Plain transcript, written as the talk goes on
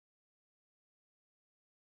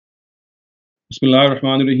Bismillah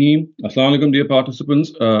ar-Rahman ar-Rahim. Assalamu alaikum, dear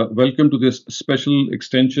participants. Welcome to this special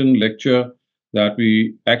extension lecture that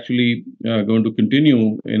we actually going to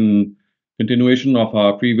continue in continuation of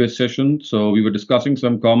our previous session. So we were discussing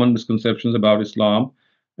some common misconceptions about Islam,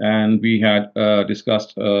 and we had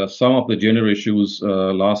discussed some of the gender issues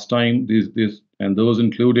last time. And those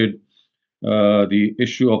included the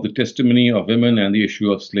issue of the testimony of women and the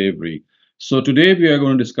issue of slavery. So today we are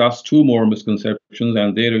going to discuss two more misconceptions,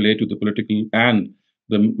 and they relate to the political and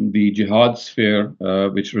the jihad sphere,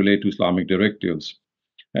 which relate to Islamic directives.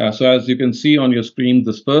 So as you can see on your screen,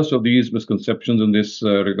 the first of these misconceptions in this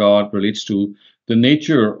regard relates to the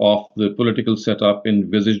nature of the political setup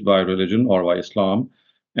envisaged by religion or by Islam.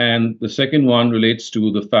 And the second one relates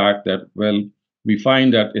to the fact that, well, we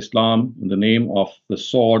find that Islam, in the name of the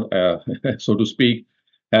sword, so to speak,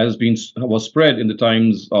 was spread in the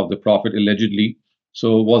times of the Prophet allegedly.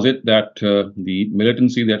 So was it that the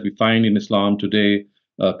militancy that we find in Islam today,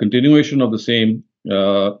 continuation of the same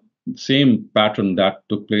pattern that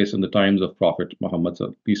took place in the times of Prophet Muhammad,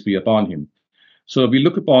 peace be upon him? So we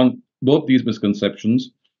look upon both these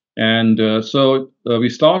misconceptions, and we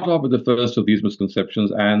start off with the first of these misconceptions,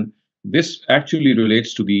 and this actually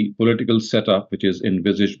relates to the political setup which is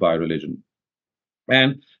envisaged by religion.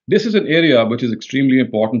 And this is an area which is extremely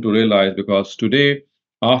important to realize because today,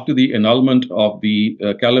 after the annulment of the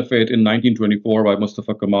caliphate in 1924 by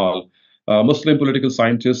Mustafa Kemal, Muslim political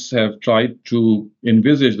scientists have tried to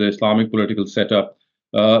envisage the Islamic political setup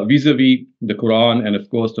vis-a-vis the Quran and, of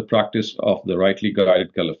course, the practice of the rightly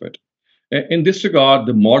guided caliphate. In this regard,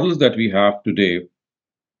 the models that we have today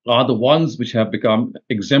are the ones which have become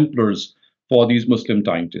exemplars for these Muslim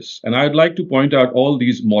scientists. And I'd like to point out all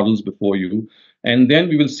these models before you, and then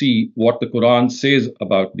we will see what the Quran says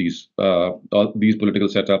about these political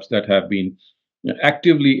setups that have been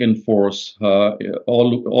actively in force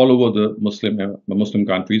all over the Muslim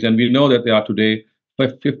countries. And we know that there are today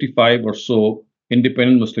 55 or so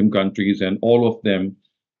independent Muslim countries, and all of them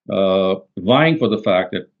vying for the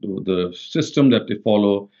fact that the system that they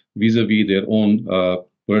follow vis-a-vis their own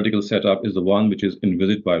political setup is the one which is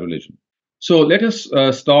envisaged by religion. So let us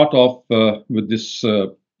start off with this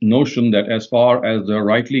notion that as far as the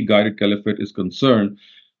rightly guided caliphate is concerned,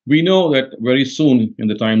 we know that very soon in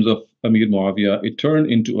the times of Amir Muawiyah, it turned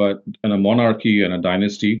into a monarchy and a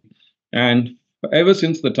dynasty. And ever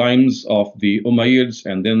since the times of the Umayyads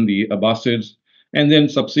and then the Abbasids, and then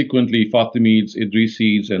subsequently Fatimids,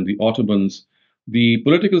 Idrisids, and the Ottomans, the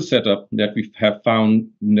political setup that we have found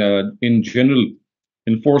in general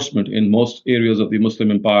enforcement in most areas of the Muslim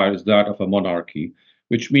empire is that of a monarchy,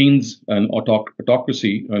 which means an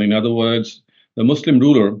autocracy. And in other words, the Muslim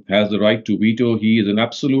ruler has the right to veto. He is an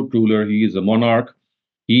absolute ruler. He is a monarch.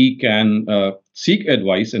 He can seek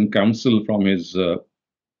advice and counsel from his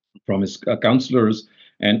counselors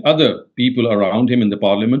and other people around him in the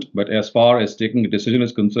parliament. But as far as taking a decision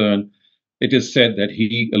is concerned, it is said that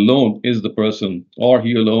he alone is the person, or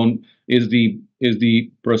he alone is the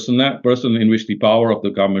person in which the power of the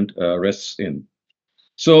government rests in.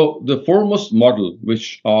 So the foremost model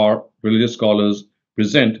which our religious scholars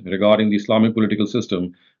present regarding the Islamic political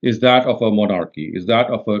system is that of a monarchy, is that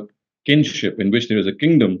of a kingship in which there is a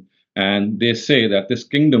kingdom, and they say that this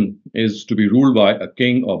kingdom is to be ruled by a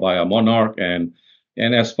king or by a monarch, and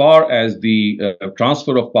as far as the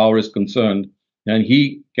transfer of power is concerned, and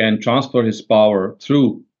he can transfer his power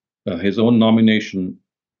through his own nomination,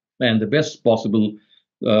 and the best possible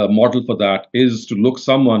model for that is to look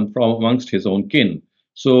someone from amongst his own kin.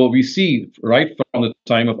 So we see right from the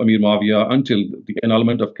time of Amir Muawiyah until the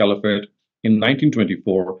annulment of caliphate in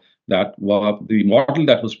 1924 that the model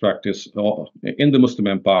that was practiced in the Muslim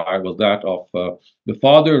empire was that of the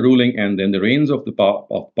father ruling, and then the reins of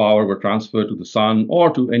power were transferred to the son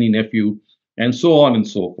or to any nephew, and so on and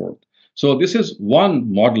so forth. So this is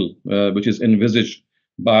one model which is envisaged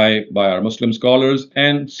by our Muslim scholars.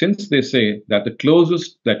 And since they say that the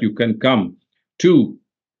closest that you can come to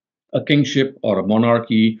a kingship or a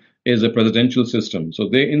monarchy is a presidential system, so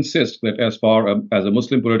they insist that as far as a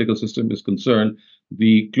Muslim political system is concerned,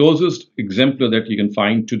 the closest exemplar that you can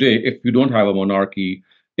find today, if you don't have a monarchy,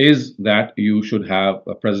 is that you should have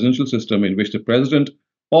a presidential system in which the president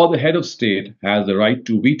or the head of state has the right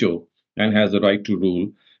to veto and has the right to rule,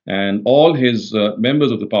 and all his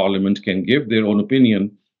members of the parliament can give their own opinion,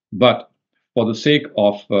 but for the sake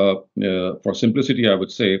of, for simplicity, I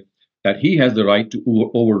would say that he has the right to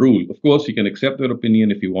overrule. Of course, he can accept their opinion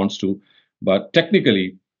if he wants to, but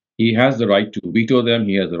technically, he has the right to veto them,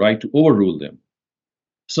 he has the right to overrule them.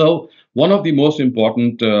 So one of the most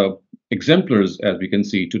important exemplars, as we can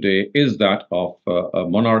see today, is that of a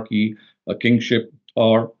monarchy, a kingship,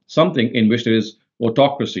 or something in which there is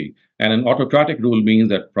autocracy. And an autocratic rule means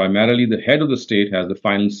that primarily the head of the state has the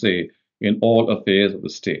final say in all affairs of the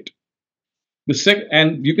state.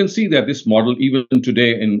 And you can see that this model, even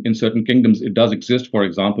today in certain kingdoms, it does exist. For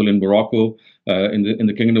example, in Morocco, in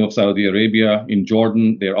the Kingdom of Saudi Arabia, in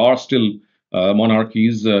Jordan, there are still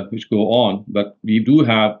monarchies which go on, but we do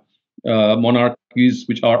have monarchies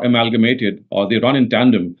which are amalgamated or they run in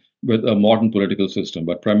tandem with a modern political system.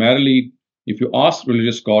 But primarily, if you ask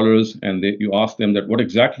religious scholars and you ask them that what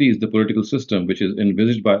exactly is the political system which is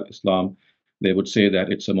envisaged by Islam, they would say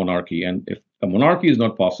that it's a monarchy. And if a monarchy is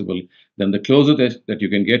not possible, then the closest that you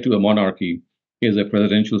can get to a monarchy is a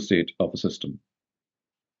presidential state of a system.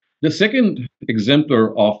 The second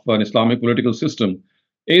exemplar of an Islamic political system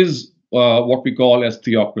is what we call as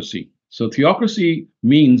theocracy. So theocracy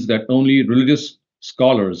means that only religious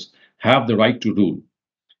scholars have the right to rule.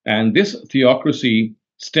 And this theocracy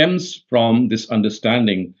stems from this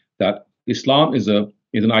understanding that Islam is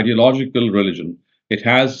an ideological religion. It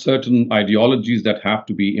has certain ideologies that have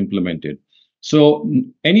to be implemented. So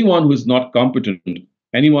anyone who is not competent,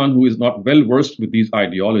 anyone who is not well versed with these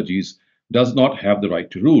ideologies does not have the right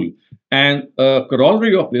to rule. And a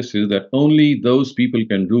corollary of this is that only those people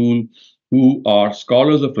can rule who are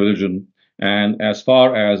scholars of religion. And as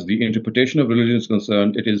far as the interpretation of religion is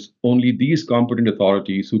concerned, it is only these competent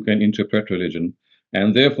authorities who can interpret religion.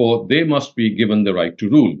 And therefore, they must be given the right to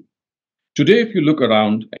rule. Today, if you look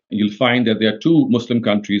around, you'll find that there are two Muslim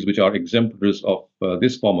countries which are exemplars of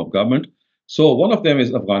this form of government. So one of them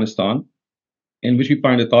is Afghanistan, in which we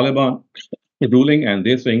find the Taliban ruling, and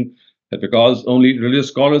they think that because only religious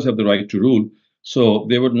scholars have the right to rule, so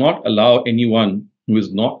they would not allow anyone who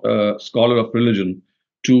is not a scholar of religion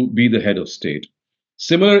to be the head of state.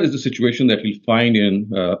 Similar is the situation that you'll find in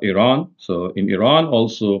Iran. So in Iran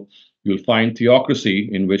also, you'll find theocracy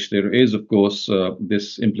in which there is, of course,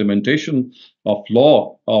 this implementation of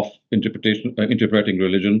law of interpreting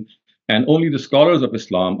religion, and only the scholars of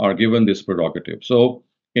Islam are given this prerogative. So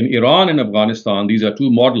in Iran and Afghanistan, these are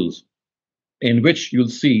two models in which you'll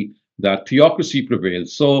see that theocracy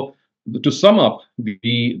prevails. So to sum up,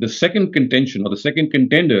 the second contention or the second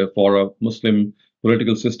contender for a Muslim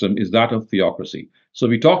political system is that of theocracy. So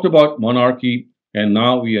we talked about monarchy, and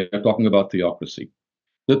now we are talking about theocracy.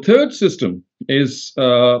 The third system is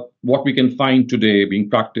what we can find today being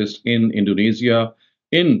practiced in Indonesia,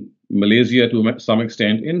 in Malaysia to some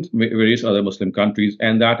extent, in various other Muslim countries,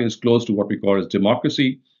 and that is close to what we call as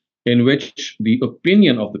democracy, in which the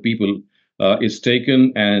opinion of the people is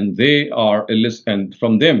taken, and they are and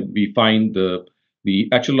from them we find the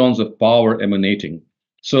echelons of power emanating.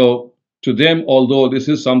 So to them, although this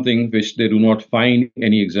is something which they do not find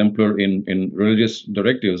any exemplar in religious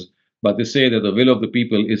directives, but they say that the will of the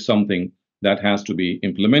people is something that has to be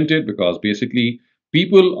implemented, because basically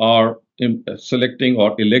people are selecting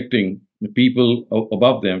or electing the people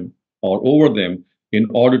above them or over them in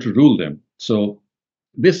order to rule them. So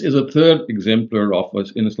this is a third exemplar of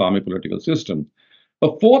an Islamic political system.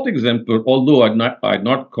 A fourth exemplar, although I'd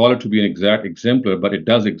not call it to be an exact exemplar, but it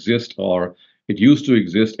does exist, or it used to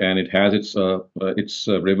exist, and it has its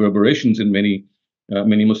reverberations in many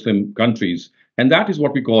Muslim countries, and that is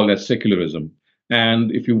what we call as secularism.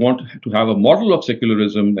 And if you want to have a model of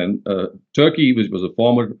secularism, then Turkey, which was a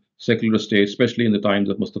former secular state, especially in the times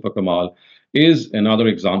of Mustafa Kemal, is another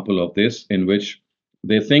example of this, in which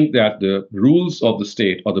they think that the rules of the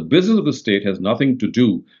state or the business of the state has nothing to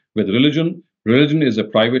do with religion. Religion is a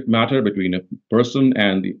private matter between a person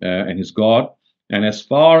and his God. And as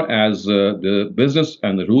far as the business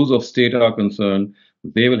and the rules of state are concerned,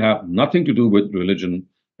 they will have nothing to do with religion,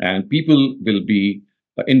 and people will be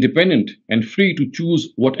independent and free to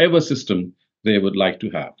choose whatever system they would like to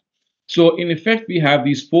have. So in effect, we have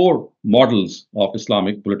these four models of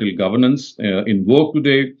Islamic political governance in vogue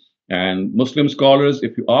today. And Muslim scholars,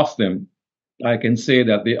 if you ask them, I can say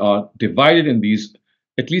that they are divided in these,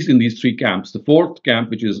 at least in these three camps. The fourth camp,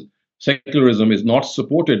 which is secularism, is not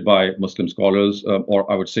supported by Muslim scholars, or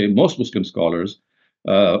I would say most Muslim scholars,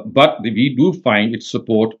 but we do find its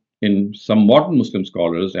support in some modern Muslim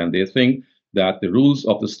scholars, and they think that the rules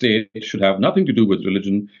of the state should have nothing to do with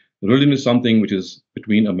religion. Religion is something which is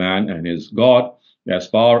between a man and his God. As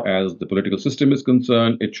far as the political system is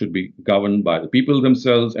concerned, it should be governed by the people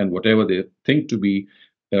themselves, and whatever they think to be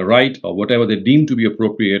right or whatever they deem to be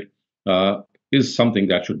appropriate is something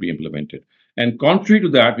that should be implemented. And contrary to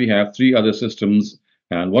that, we have three other systems,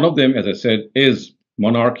 and one of them, as I said, is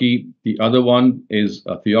monarchy, the other one is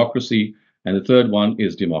a theocracy, and the third one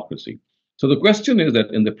is democracy. So the question is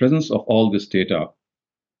that in the presence of all this data,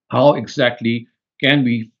 how exactly can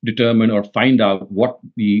we determine or find out what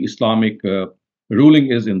the Islamic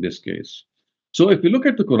ruling is in this case. So if we look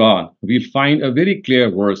at the Quran, we find a very clear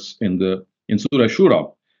verse in Surah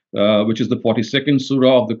Shura, which is the 42nd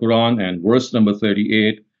surah of the Quran and verse number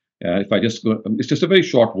 38. If I just go, it's just a very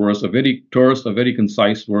short verse, a very terse, a very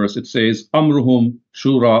concise verse. It says, Amruhum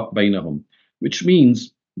Shura Bainahum, which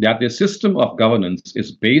means that their system of governance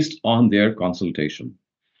is based on their consultation.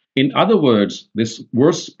 In other words, this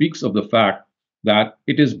verse speaks of the fact that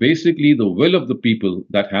it is basically the will of the people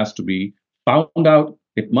that has to be found out,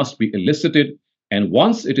 it must be elicited, and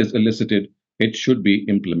once it is elicited, it should be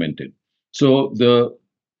implemented. So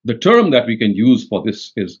the term that we can use for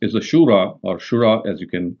this is a shura, or shura as you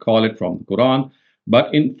can call it from the Quran.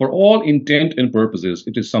 But for all intent and purposes,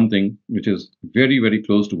 it is something which is very, very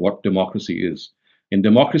close to what democracy is. In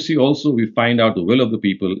democracy also, we find out the will of the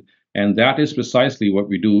people, and that is precisely what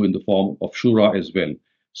we do in the form of shura as well.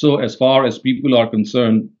 So as far as people are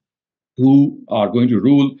concerned who are going to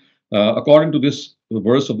rule, according to this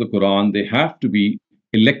verse of the Quran, they have to be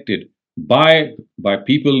elected by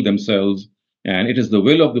people themselves, and it is the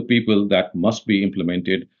will of the people that must be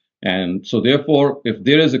implemented. And so, therefore, if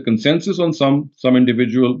there is a consensus on some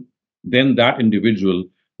individual, then that individual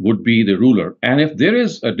would be the ruler. And if there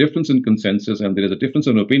is a difference in consensus and there is a difference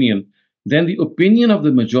in opinion, then the opinion of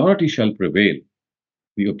the majority shall prevail.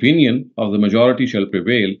 The opinion of the majority shall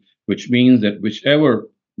prevail, which means that whichever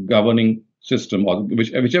governing system or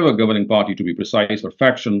whichever governing party, to be precise, or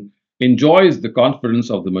faction enjoys the confidence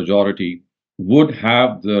of the majority would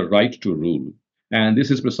have the right to rule. And this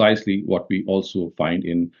is precisely what we also find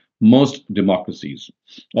in most democracies.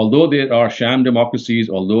 Although there are sham democracies,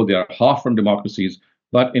 although there are half-run democracies,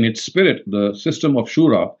 but in its spirit, the system of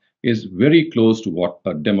shura is very close to what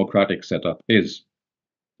a democratic setup is.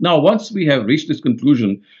 Now, once we have reached this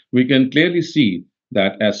conclusion, we can clearly see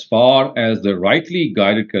that as far as the rightly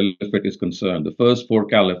guided caliphate is concerned, the first four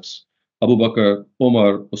caliphs, Abu Bakr,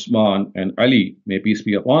 Umar, Usman, and Ali, may peace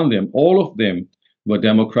be upon them, all of them were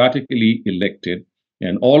democratically elected,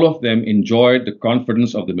 and all of them enjoyed the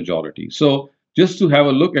confidence of the majority. So, just to have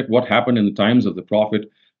a look at what happened in the times of the Prophet,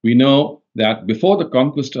 we know that before the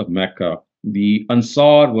conquest of Mecca, the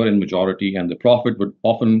Ansar were in majority, and the Prophet would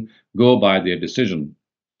often go by their decision.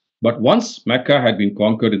 But once Mecca had been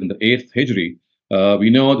conquered in the 8th Hijri, we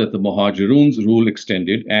know that the Muhajirun's rule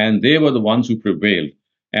extended, and they were the ones who prevailed.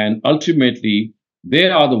 And ultimately, they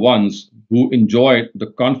are the ones who enjoyed the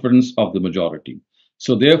confidence of the majority.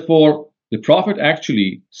 So, therefore, the Prophet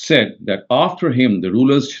actually said that after him, the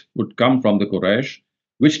rulers would come from the Quraysh,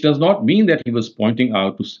 which does not mean that he was pointing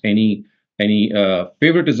out to any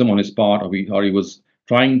favoritism on his part, or he was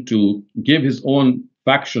trying to give his own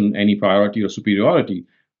faction any priority or superiority.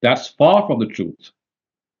 That's far from the truth.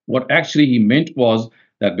 What actually he meant was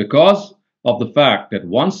that because of the fact that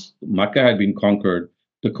once Mecca had been conquered,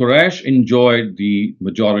 the Quraysh enjoyed the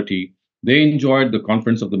majority, they enjoyed the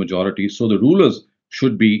confidence of the majority, so the rulers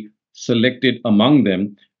should be selected among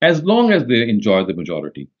them as long as they enjoy the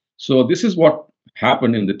majority. So this is what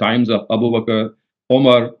happened in the times of Abu Bakr,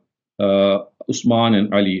 Omar, Usman,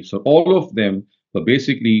 and Ali. So all of them were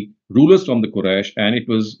basically rulers from the Quraysh, and it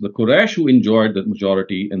was the Quraysh who enjoyed the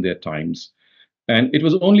majority in their times. And it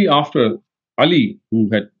was only after Ali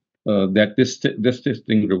who had this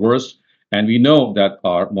thing reversed, and we know that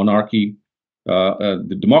our monarchy,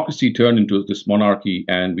 the democracy turned into this monarchy,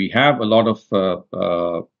 and we have a lot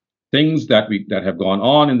of things that have gone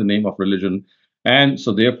on in the name of religion, and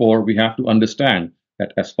so therefore we have to understand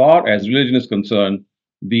that as far as religion is concerned,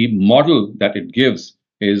 the model that it gives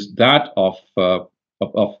is that of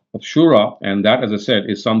shura, and that, as I said,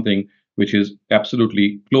 is something which is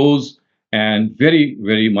absolutely close and very,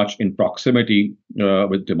 very much in proximity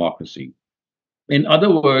with democracy. In other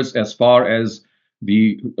words, as far as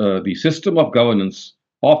the system of governance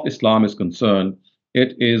of Islam is concerned,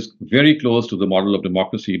 it is very close to the model of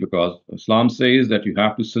democracy, because Islam says that you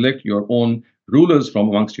have to select your own rulers from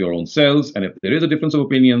amongst your own selves, and if there is a difference of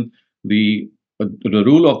opinion, the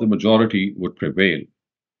rule of the majority would prevail.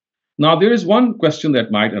 Now, there is one question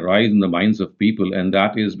that might arise in the minds of people, and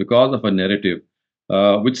that is because of a narrative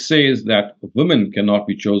which says that women cannot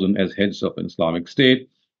be chosen as heads of an Islamic state.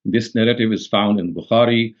 This narrative is found in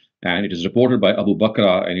Bukhari, and it is reported by Abu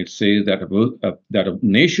Bakr, and it says that a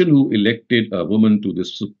nation who elected a woman to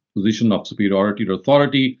this position of superiority or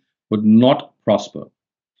authority would not prosper.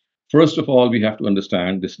 First of all, we have to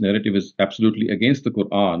understand this narrative is absolutely against the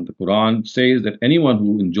Quran. The Quran says that anyone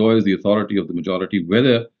who enjoys the authority of the majority,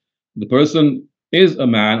 whether the person is a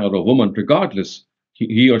man or a woman, regardless,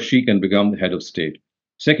 he or she can become the head of state.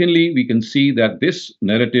 Secondly, we can see that this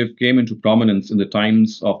narrative came into prominence in the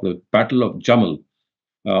times of the Battle of Jamal,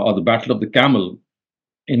 or the Battle of the Camel,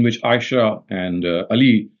 in which Aisha and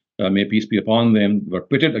Ali, may peace be upon them, were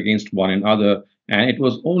pitted against one another. And it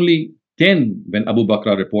was only then when Abu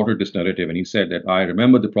Bakr reported this narrative and he said that I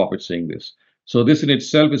remember the Prophet saying this. So, this in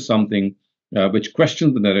itself is something which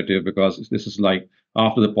questions the narrative, because this is like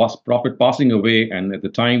after the Prophet passing away, and at the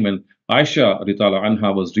time when Aisha Ritala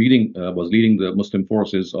Anha was leading the Muslim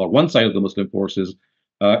forces, or one side of the Muslim forces.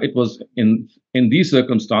 It was in these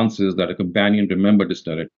circumstances that a companion remembered this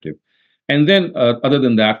narrative. And then, other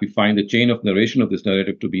than that, we find the chain of narration of this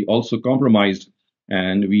narrative to be also compromised,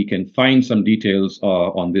 and we can find some details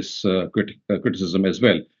on this criticism as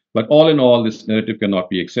well. But all in all, this narrative cannot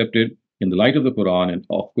be accepted in the light of the Quran, and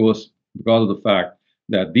of course, because of the fact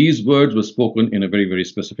that these words were spoken in a very, very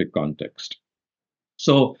specific context.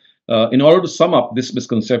 So, in order to sum up this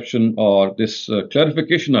misconception or this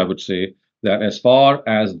clarification, I would say that as far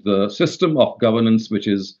as the system of governance which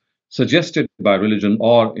is suggested by religion,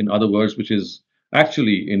 or in other words, which is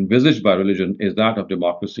actually envisaged by religion, is that of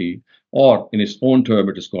democracy, or in its own term,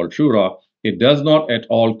 it is called shura. It does not at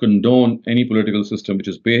all condone any political system which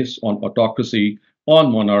is based on autocracy,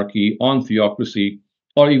 on monarchy, on theocracy,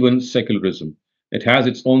 or even secularism. It has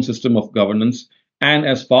its own system of governance. And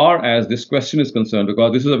as far as this question is concerned,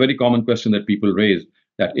 because this is a very common question that people raise,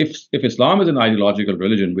 that if Islam is an ideological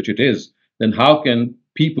religion, which it is, then how can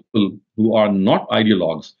people who are not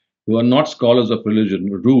ideologues, who are not scholars of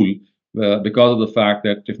religion, rule? Because of the fact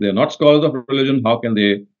that if they're not scholars of religion, how can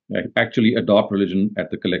they actually adopt religion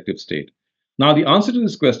at the collective state? Now, the answer to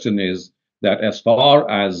this question is that as far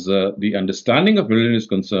as the understanding of religion is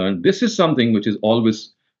concerned, this is something which is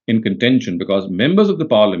always in contention, because members of the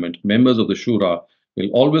parliament, members of the shura, will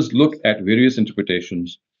always look at various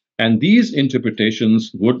interpretations, and these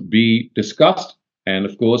interpretations would be discussed. And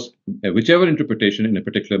of course, whichever interpretation in a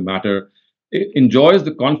particular matter enjoys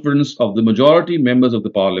the confidence of the majority members of the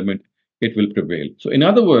parliament, it will prevail. So, in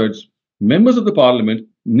other words, members of the parliament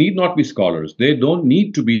need not be scholars. They don't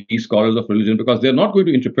need to be scholars of religion, because they're not going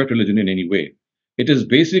to interpret religion in any way. It is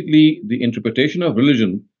basically the interpretation of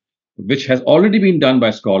religion which has already been done by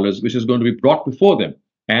scholars, which is going to be brought before them.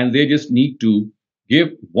 And they just need to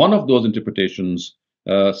give one of those interpretations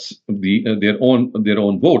their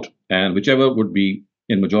own vote, and whichever would be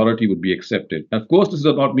in majority would be accepted. And of course, this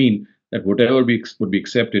does not mean that whatever would be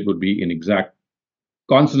accepted would be in exact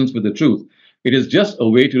consonance with the truth. It is just a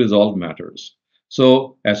way to resolve matters.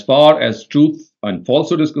 So, as far as truth and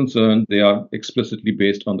falsehood is concerned, they are explicitly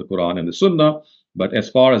based on the Quran and the Sunnah. But as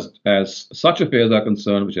far as such affairs are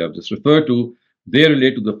concerned, which I have just referred to, they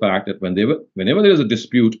relate to the fact that whenever there is a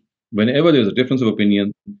dispute, whenever there is a difference of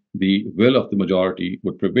opinion, the will of the majority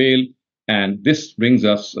would prevail. And this brings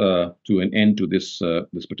us to an end to this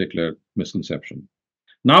particular misconception.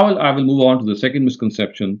 Now I will move on to the second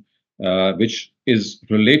misconception, which is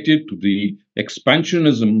related to the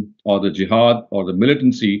expansionism or the jihad or the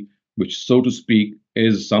militancy, which, so to speak,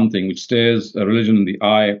 is something which stares a religion in the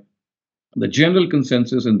eye. The general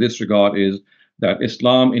consensus in this regard is that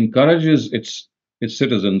Islam encourages its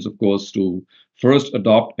citizens, of course, to first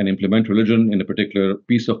adopt and implement religion in a particular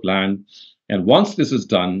piece of land. And once this is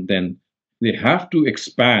done, then they have to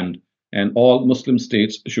expand, and all Muslim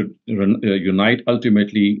states should unite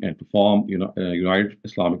ultimately and to form united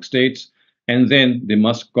Islamic states. And then they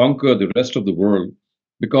must conquer the rest of the world,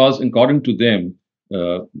 because according to them,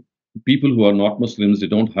 people who are not Muslims, they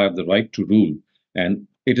don't have the right to rule. And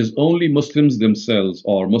it is only Muslims themselves,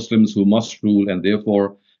 or Muslims, who must rule. And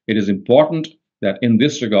therefore, it is important that in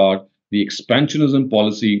this regard, the expansionism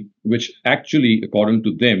policy, which actually, according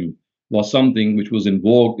to them, was something which was in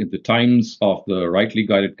vogue in the times of the rightly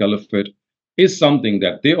guided caliphate, is something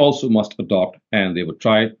that they also must adopt, and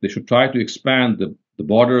they should try to expand the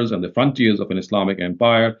borders and the frontiers of an Islamic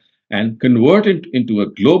empire and convert it into a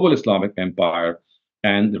global Islamic empire.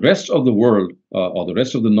 And the rest of the world, or the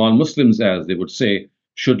rest of the non-Muslims, as they would say,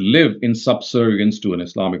 should live in subservience to an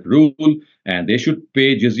Islamic rule, and they should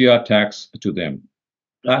pay jizya tax to them.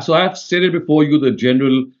 So I have stated before you the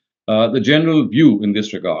general view in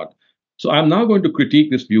this regard. So I'm now going to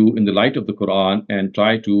critique this view in the light of the Quran and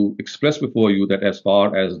try to express before you that as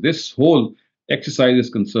far as this whole exercise is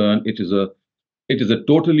concerned, it is a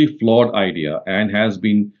totally flawed idea and has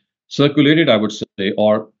been circulated, I would say,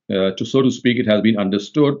 or so to speak, it has been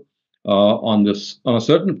understood on a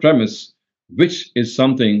certain premise, which is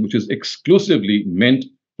something which is exclusively meant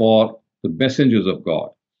for the messengers of God.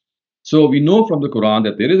 So we know from the Quran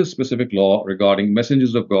that there is a specific law regarding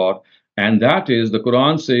messengers of God, and that is, the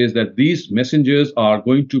Quran says that these messengers are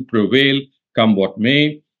going to prevail come what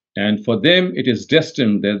may, and for them it is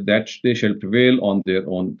destined that they shall prevail on their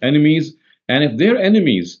own enemies. And if their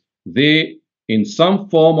enemies, they in some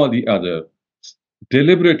form or the other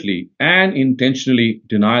deliberately and intentionally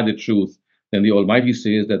deny the truth, then the Almighty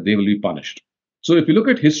says that they will be punished. So if you look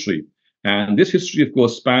at history, and this history, of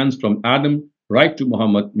course, spans from Adam right to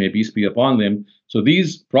Muhammad, may peace be upon them. So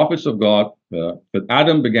these prophets of God, with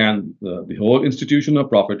Adam began the whole institution of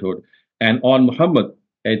prophethood, and on Muhammad,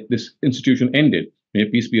 this institution ended, may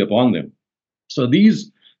peace be upon them. So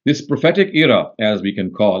this prophetic era, as we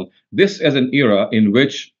can call this, as an era in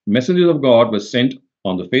which messengers of God were sent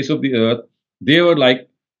on the face of the earth. They were like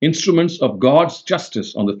instruments of God's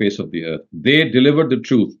justice on the face of the earth. They delivered the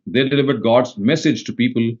truth. They delivered God's message to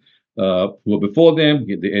people who were before them.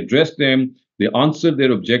 They addressed them. They answered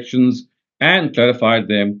their objections and clarified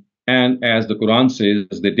them. And as the Quran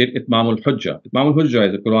says, they did itmamul hujjah. Itmamul hujjah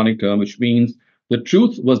is a Quranic term which means the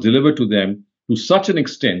truth was delivered to them to such an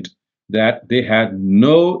extent that they had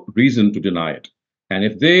no reason to deny it. And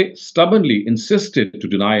if they stubbornly insisted to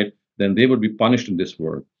deny it, then they would be punished in this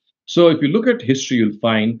world. So if you look at history, you'll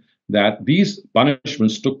find that these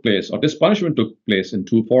punishments took place, or this punishment took place in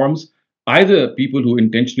two forms. Either people who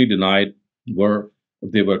intentionally denied were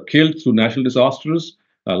killed through natural disasters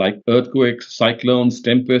like earthquakes, cyclones,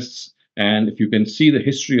 tempests. And if you can see the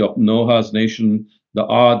history of Noah's nation, the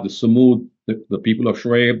Ad, the Samud, the people of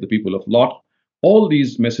Shuaib, the people of Lot, all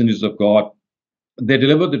these messengers of God, they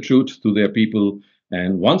delivered the truth to their people.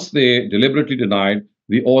 And once they deliberately denied,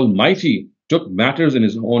 the Almighty took matters in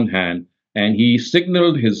his own hand and he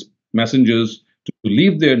signaled his messengers to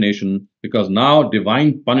leave their nation, because now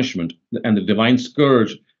divine punishment and the divine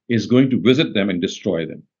scourge is going to visit them and destroy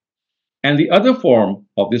them. And the other form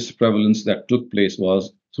of this prevalence that took place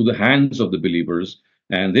was through the hands of the believers.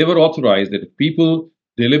 And they were authorized that if people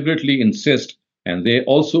deliberately insist and they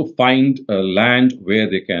also find a land where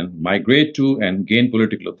they can migrate to and gain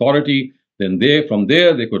political authority, then from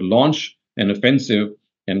there they could launch an offensive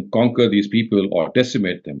and conquer these people or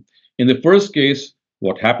decimate them. In the first case,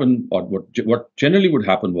 what happened, or what generally would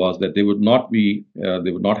happen, was that they would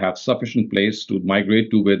not have sufficient place to migrate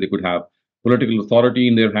to where they could have political authority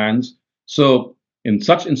in their hands. So in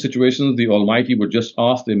situations, the Almighty would just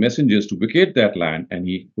ask their messengers to vacate that land, and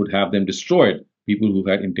He would have them destroyed, people who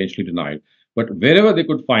had intentionally denied. But wherever they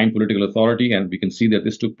could find political authority, and we can see that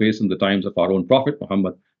this took place in the times of our own Prophet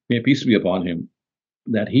Muhammad, may peace be upon him,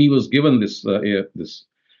 that he was given this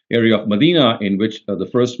area of Medina in which the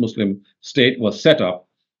first Muslim state was set up,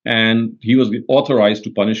 and he was authorized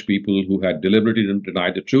to punish people who had deliberately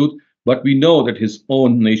denied the truth. But we know that his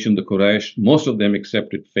own nation, the Quraysh, most of them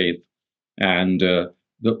accepted faith. And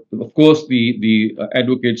of course, the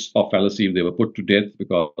advocates of fallacy, they were put to death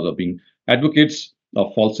because of being advocates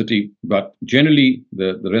of falsity. But generally,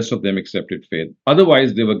 the rest of them accepted faith.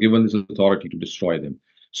 Otherwise, they were given this authority to destroy them.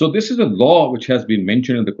 So this is a law which has been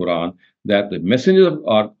mentioned in the Quran, that the messengers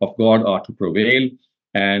of God are to prevail.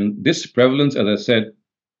 And this prevalence, as I said,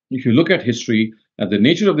 if you look at history, the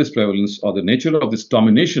nature of this prevalence, or the nature of this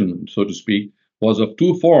domination, so to speak, was of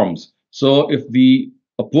two forms. So if the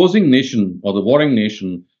opposing nation or the warring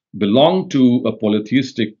nation belonged to a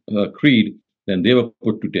polytheistic creed, then they were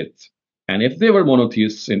put to death. And if they were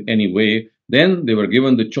monotheists in any way, then they were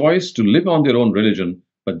given the choice to live on their own religion,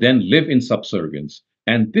 but then live in subservience.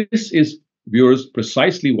 And this is, viewers,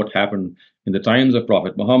 precisely what happened in the times of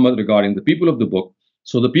Prophet Muhammad regarding the people of the book.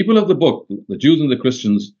 So the people of the book, the Jews and the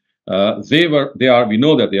Christians, we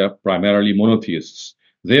know that they are primarily monotheists.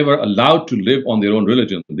 They were allowed to live on their own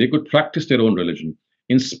religion. They could practice their own religion,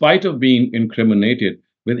 in spite of being incriminated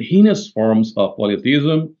with heinous forms of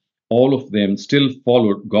polytheism. All of them still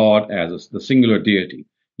followed God as the singular deity.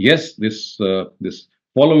 Yes, this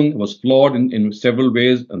following was flawed in several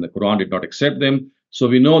ways, and the Quran did not accept them. So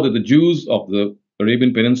we know that the Jews of the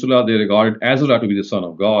Arabian Peninsula, they regarded Azra to be the Son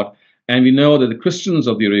of God. And we know that the Christians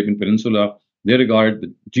of the Arabian Peninsula, they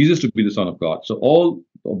regarded Jesus to be the Son of God. So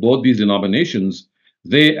both these denominations,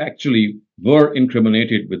 they actually were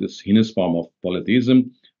incriminated with this heinous form of polytheism.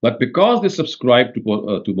 But because they subscribed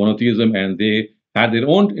to monotheism, and they had their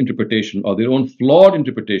own interpretation, or their own flawed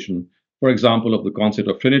interpretation, for example, of the concept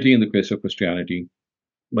of Trinity in the case of Christianity.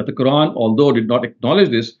 But the Quran, although did not acknowledge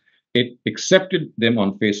this, it accepted them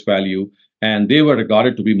on face value, and they were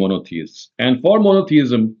regarded to be monotheists. And for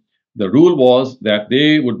monotheism, the rule was that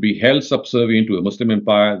they would be held subservient to a Muslim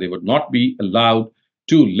empire. They would not be allowed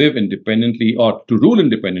to live independently or to rule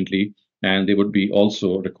independently, and they would be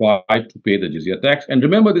also required to pay the jizya tax. And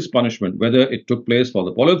remember, this punishment, whether it took place for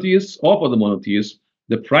the polytheists or for the monotheists,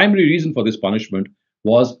 the primary reason for this punishment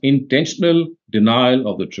was intentional denial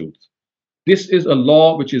of the truth. This is a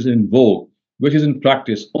law which is in vogue, which is in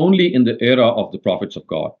practice only in the era of the prophets of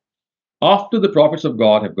God. After the prophets of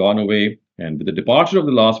God have gone away, and with the departure of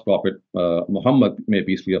the last prophet, Muhammad, may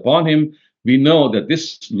peace be upon him, we know that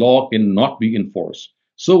this law cannot be enforced.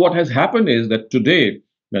 So what has happened is that today,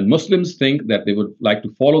 when Muslims think that they would like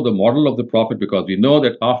to follow the model of the Prophet, because we know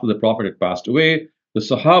that after the Prophet had passed away, the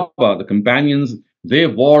Sahaba, the companions, they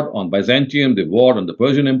warred on Byzantium, they warred on the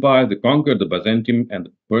Persian Empire, they conquered the Byzantium and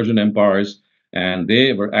the Persian empires, and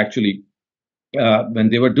they were actually when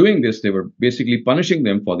they were doing this, they were basically punishing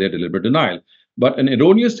them for their deliberate denial. But an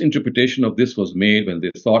erroneous interpretation of this was made when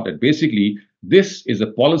they thought that basically this is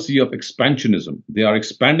a policy of expansionism. They are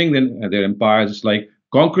expanding their empires. It's like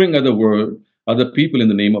conquering other people in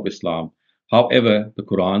the name of Islam. However, the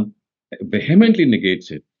Quran vehemently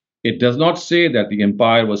negates it. It does not say that the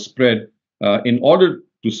empire was spread in order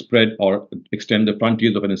to spread or extend the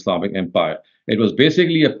frontiers of an Islamic empire. It was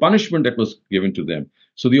basically a punishment that was given to them.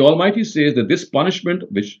 So the Almighty says that this punishment,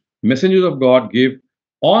 which messengers of God give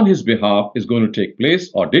on His behalf, is going to take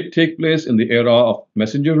place or did take place in the era of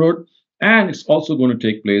messengerhood, and it's also going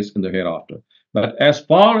to take place in the hereafter. But as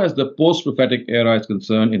far as the post-prophetic era is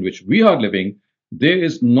concerned, in which we are living, there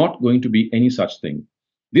is not going to be any such thing.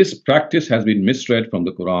 This practice has been misread from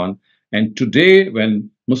the Quran, and today,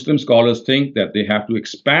 when Muslim scholars think that they have to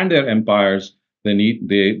expand their empires, they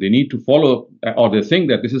need to follow, or they think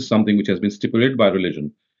that this is something which has been stipulated by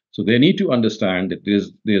religion. So they need to understand that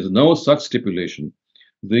there's no such stipulation.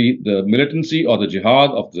 The militancy or the jihad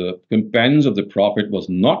of the companions of the Prophet was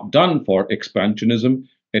not done for expansionism.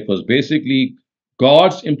 It was basically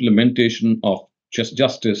God's implementation of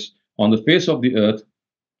justice on the face of the earth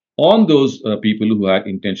on those people who had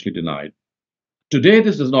intentionally denied. Today,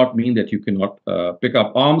 this does not mean that you cannot pick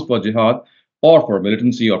up arms for jihad or for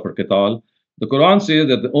militancy or for qital. The Quran says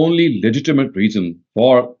that the only legitimate reason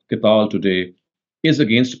for qital today is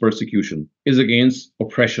against persecution, is against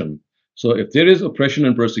oppression. So if there is oppression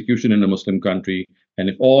and persecution in a Muslim country, and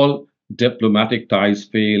if all diplomatic ties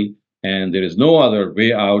fail and there is no other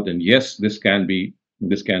way out, then yes, this can be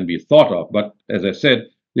thought of. But as I said,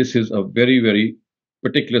 this is a very, very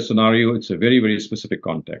particular scenario. It's a very, very specific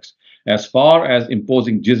context. As far as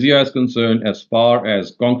imposing jizya is concerned, as far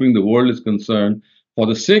as conquering the world is concerned, for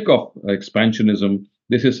the sake of expansionism,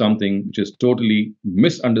 this is something which is totally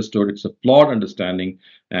misunderstood. It's a flawed understanding.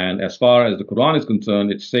 And as far as the Quran is concerned,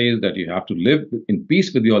 it says that you have to live in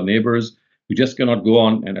peace with your neighbors. You just cannot go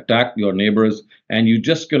on and attack your neighbors. And you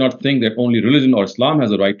just cannot think that only religion or Islam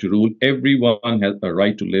has a right to rule. Everyone has a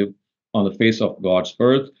right to live on the face of God's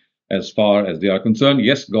earth. As far as they are concerned,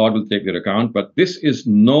 yes, God will take their account, but this is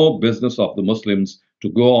no business of the Muslims to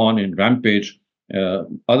go on and rampage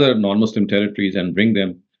other non-Muslim territories and bring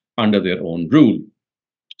them under their own rule.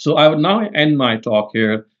 So I would now end my talk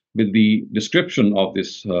here with the description of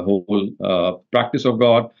this whole practice of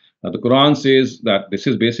God. The Quran says that this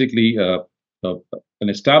is basically an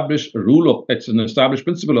established it's an established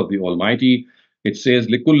principle of the Almighty. It says,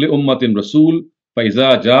 لِكُلِّ أُمَّةٍ رَسُولٌ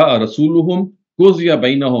فَإِذَا جَاءَ رَسُولُهُمْ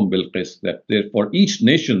that there, for each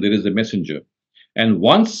nation there is a messenger, and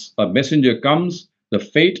once a messenger comes, the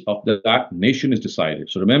fate of that nation is decided.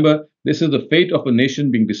 So remember, this is the fate of a nation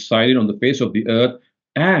being decided on the face of the earth,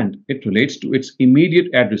 and it relates to its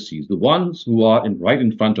immediate addressees, the ones who are right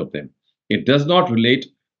in front of them. It does not relate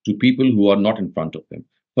to people who are not in front of them.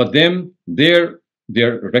 For them, their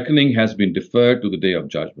reckoning has been deferred to the day of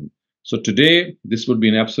judgment. So today, this would be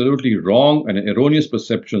an absolutely wrong and an erroneous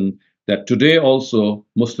perception that today also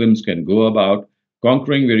Muslims can go about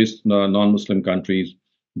conquering various non-Muslim countries,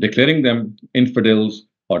 declaring them infidels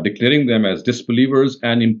or declaring them as disbelievers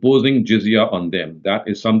and imposing jizya on them. That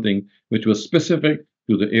is something which was specific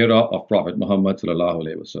to the era of Prophet Muhammad sallallahu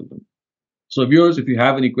alaihi wasallam. So viewers, if you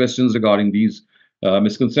have any questions regarding these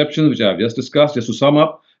misconceptions which I have just discussed, just to sum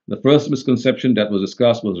up, the first misconception that was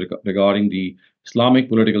discussed was regarding the Islamic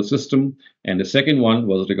political system, and the second one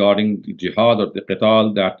was regarding the jihad or the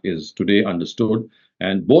qital that is today understood.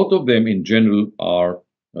 And both of them in general are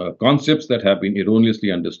concepts that have been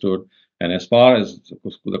erroneously understood. And as far as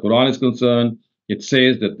the Quran is concerned, it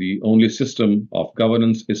says that the only system of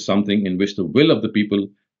governance is something in which the will of the people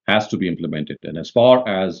has to be implemented. And as far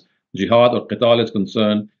as jihad or qital is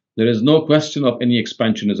concerned, there is no question of any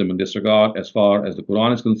expansionism in this regard. As far as the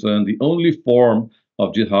Quran is concerned, the only form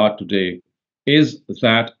of jihad today is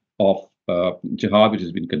that of jihad which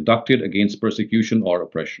has been conducted against persecution or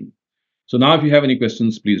oppression. So now if you have any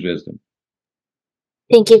questions, please raise them.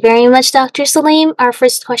 Thank you very much, Dr. Saleem. Our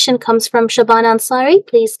first question comes from Shaban Ansari.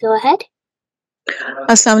 Please go ahead.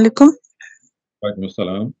 Assalamu alaikum. Walaikum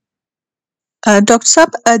assalam. Doctor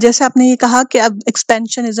साहब, जैसे आपने ये कहा कि अब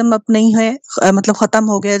expansionism अब नहीं है, मतलब खत्म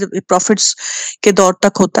हो गया, प्रॉफिट्स के दौर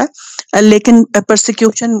तक होता है, लेकिन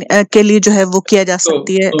परसिक्यूशन के लिए जो है वो किया जा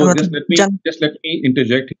सकती है. Just let me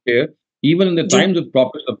interject here. Even in the ji times of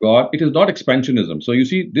prophets of God, it is not expansionism. So you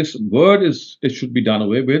see, this word is it should be done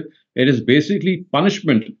away with. It is basically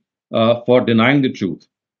punishment for denying the truth.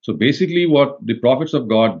 So basically, what the prophets of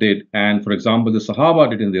God did, and for example, the Sahaba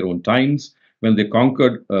did in their own times when they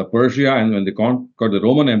conquered Persia and when they conquered the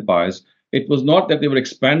Roman empires, it was not that they were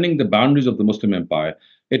expanding the boundaries of the Muslim empire.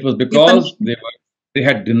 It was ये because punishment they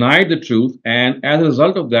had denied the truth, and as a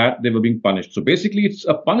result of that, they were being punished. So basically, it's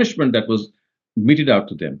a punishment that was meted out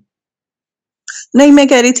to them. नहीं, मैं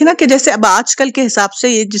कह रही थी ना कि जैसे अब आजकल के हिसाब से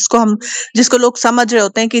ये जिसको लोग समझ रहे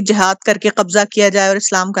होते हैं कि जिहाद करके कब्जा किया जाए और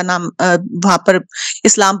इस्लाम का नाम वहां पर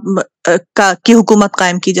इस्लाम की हुकूमत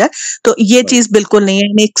कायम की जाए, तो ये Right. चीज बिल्कुल नहीं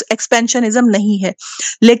है, एक्सपेंशनिज्म नहीं है।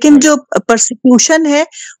 लेकिन Right. जो परसिक्यूशन है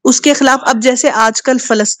उसके खिलाफ अब जैसे आजकल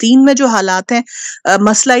फलस्तीन में जो हालात हैं,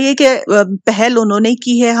 मसला ये कि पहल उन्होंने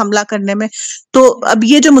की है हमला करने में, तो अब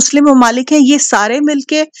ये जो मुस्लिम ममालिक हैं ये सारे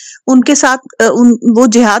मिलके उनके साथ वो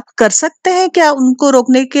जिहाद कर सकते हैं क्या उनको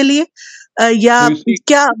रोकने के लिए, या So you see,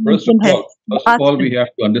 क्या first of मुमकिन है all, first of all, आजकल? we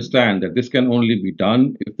have to understand that this can only be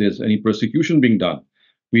done if there's any persecution being done.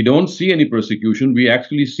 We don't see any persecution. We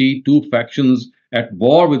actually see two factions at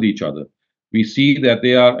war with each other. We see that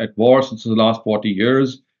they are at war since the last 40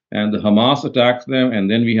 years, and the Hamas attacks them, and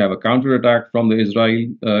then we have a counterattack from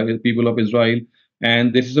the people of Israel,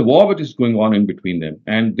 and this is a war which is going on in between them.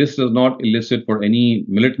 And this does not elicit for any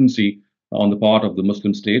militancy on the part of the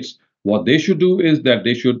Muslim states. What they should do is that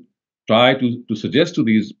they should try to suggest to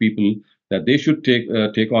these people that they should take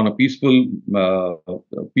on a peaceful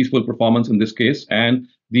performance in this case, and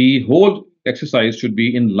the whole exercise should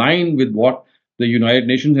be in line with what the United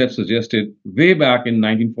Nations had suggested way back in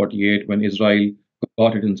 1948 when Israel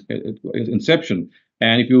got its inception.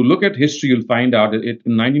 And if you look at history, you'll find out that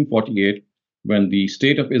in 1948, when the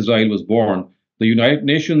state of Israel was born, the United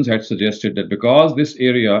Nations had suggested that because this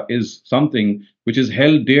area is something which is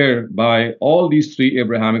held dear by all these three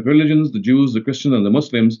Abrahamic religions, the Jews, the Christians, and the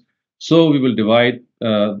Muslims, so we will divide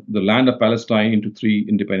the land of Palestine into three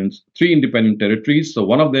independent territories. So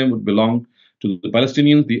one of them would belong to the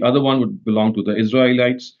Palestinians, the other one would belong to the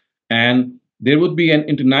Israelites, and there would be an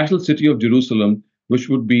international city of Jerusalem which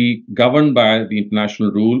would be governed by the international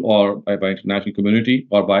rule or by international community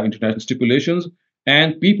or by international stipulations,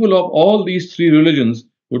 and people of all these three religions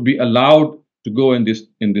would be allowed to go in this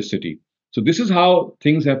city. So this is how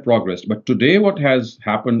things have progressed. But today, what has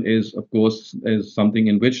happened is, of course, is something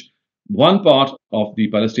in which one part of the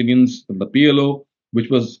Palestinians, the PLO, which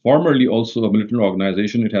was formerly also a militant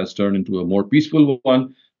organization, it has turned into a more peaceful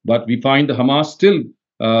one. But we find the Hamas still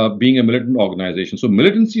being a militant organization. So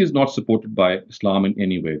militancy is not supported by Islam in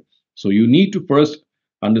any way. So you need to first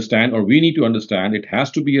understand, or we need to understand, it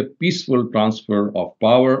has to be a peaceful transfer of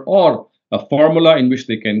power or a formula in which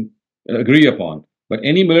they can agree upon. But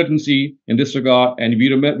any militancy in this regard, and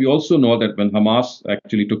we also know that when Hamas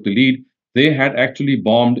actually took the lead, they had actually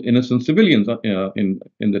bombed innocent civilians in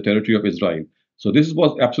the territory of Israel. So this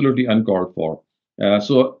was absolutely uncalled for.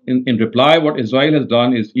 So in reply, what Israel has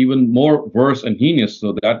done is even more worse and heinous.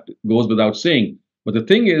 So that goes without saying. But the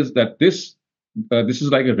thing is that this is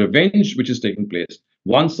like a revenge which is taking place.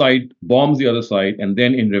 One side bombs the other side, and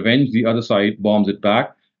then in revenge, the other side bombs it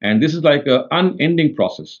back. And this is like an unending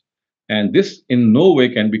process. And this in no way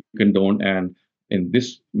can be condoned. And in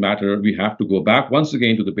this matter, we have to go back once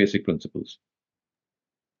again to the basic principles.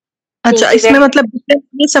 अच्छा, इसमें मतलब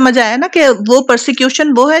ये समझ आया ना कि वो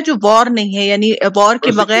persecution वो है जो war नहीं है, यानी war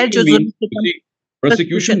के बगैर जो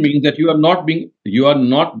persecution means that you are not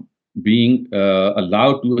being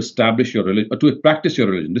allowed to establish your religion, to practice your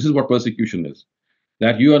religion. This is what persecution is.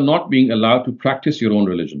 That you are not being allowed to practice your own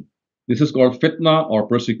religion. This is called fitna or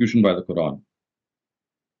persecution by the Quran.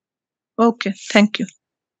 Okay, thank you.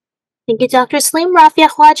 Thank you, Dr. Saleem. Rafia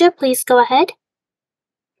Khwaja, please go ahead.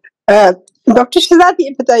 Dr. Shehzad,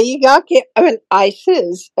 ये बताइएगा कि when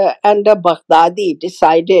ISIS under Baghdadi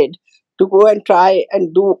decided to go and try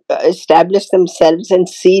and establish themselves in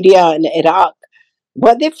Syria and Iraq,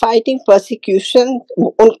 were they fighting persecution?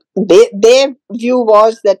 Their view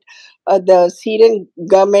was that the Syrian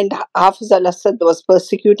government, Hafiz al-Assad, was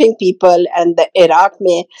persecuting people, and the Iraq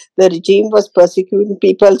the regime was persecuting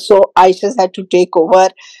people, so ISIS had to take over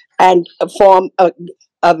and form a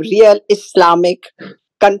real Islamic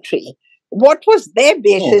country. What was their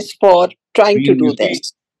basis for trying to do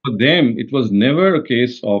this? For them, it was never a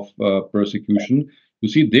case of persecution. You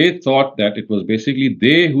see, they thought that it was basically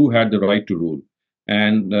they who had the right to rule.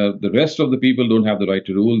 And the rest of the people don't have the right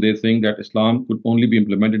to rule. They think that Islam could only be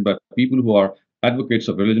implemented by people who are advocates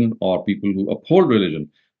of religion or people who uphold religion.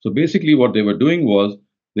 So basically what they were doing was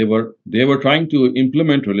they were trying to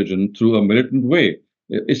implement religion through a militant way.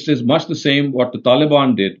 It's much the same what the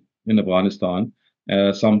Taliban did in Afghanistan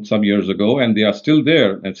some years ago, and they are still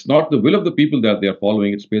there. And it's not the will of the people that they are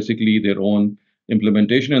following; it's basically their own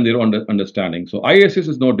implementation and their own understanding. So ISIS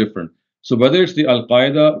is no different. So whether it's the Al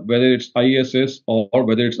Qaeda, whether it's ISIS, or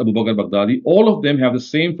whether it's Abu Bakr Baghdadi, all of them have the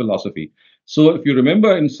same philosophy. So if you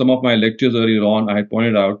remember in some of my lectures earlier on, I had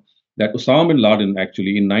pointed out that Osama bin Laden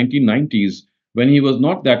actually in 1990s, when he was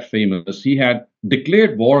not that famous, he had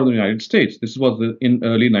declared war on the United States. This was in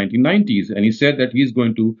early 1990s, and he said that he's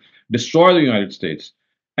going to destroy the United States.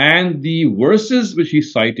 And the verses which he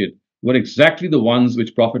cited were exactly the ones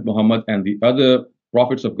which Prophet Muhammad and the other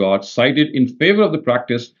prophets of God cited in favor of the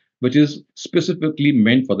practice which is specifically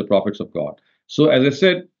meant for the prophets of God. So, as I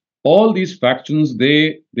said, all these factions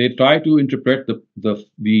they try to interpret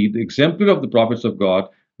the exemplar of the prophets of God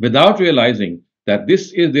without realizing that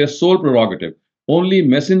this is their sole prerogative. Only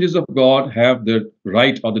messengers of God have the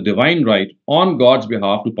right or the divine right on God's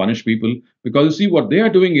behalf to punish people, because you see what they are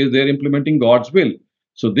doing is they're implementing God's will.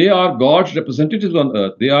 So they are God's representatives on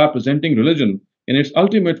earth. They are presenting religion in its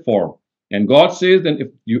ultimate form. And God says then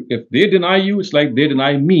if they deny you, it's like they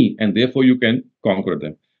deny me, and therefore you can conquer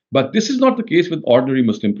them. But this is not the case with ordinary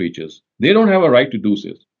Muslim preachers. They don't have a right to do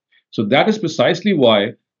this. So that is precisely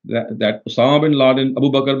why that Osama bin Laden, Abu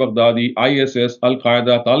Bakr Baghdadi, ISS, Al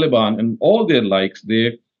Qaeda, Taliban, and all their likes,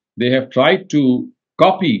 they have tried to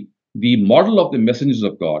copy the model of the messengers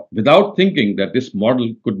of God without thinking that this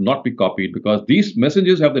model could not be copied, because these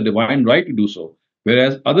messengers have the divine right to do so,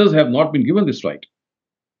 whereas others have not been given this right.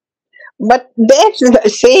 But they're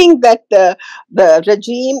saying that the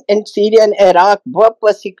regime in Syria and Iraq were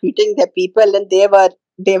persecuting the people, and they were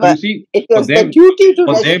You see, it for was their them, duty to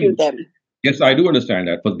for rescue them, them. yes, I do understand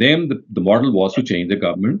that. For them, the model was to change the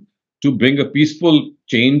government, to bring a peaceful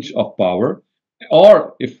change of power.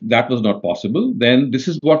 Or if that was not possible, then this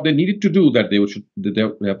is what they needed to do, that they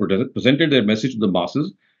have presented their message to the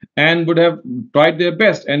masses and would have tried their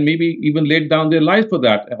best and maybe even laid down their lives for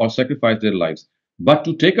that or sacrificed their lives. But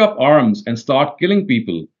to take up arms and start killing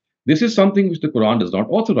people, this is something which the Quran does not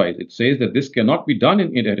authorize. It says that this cannot be done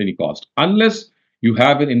at any cost unless you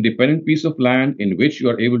have an independent piece of land in which you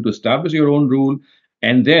are able to establish your own rule.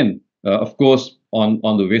 And then, of course, on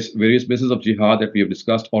the various bases of jihad that we have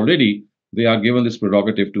discussed already, they are given this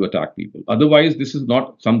prerogative to attack people. Otherwise, this is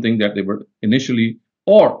not something that they were initially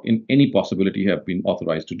or in any possibility have been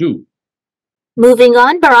authorized to do. Moving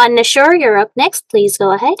on, Baran Nashur, you're up next. Please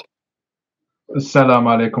go ahead. Assalamu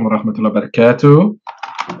alaikum wa rahmatullahi wa barakatuh.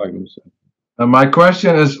 My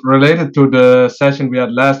question is related to the session we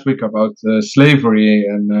had last week about slavery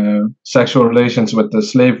and sexual relations with the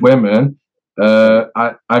slave women.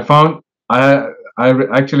 I found I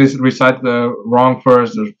actually recited the wrong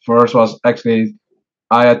verse. The verse was actually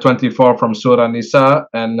ayah 24 from Surah Nisa,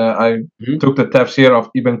 and I took the tafsir of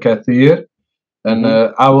Ibn Kathir, and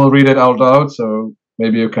I will read it out loud, so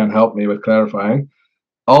maybe you can help me with clarifying.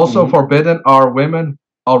 Also forbidden are women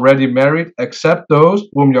already married, except those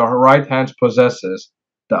whom your right hand possesses.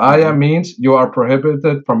 The ayah means you are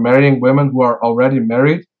prohibited from marrying women who are already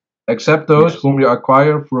married, except those whom you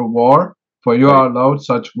acquire through war, for you are allowed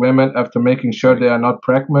such women after making sure they are not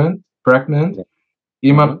pregnant.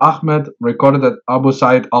 Imam Ahmed recorded that Abu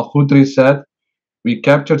Sa'id al-Khudri said, "We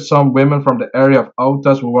captured some women from the area of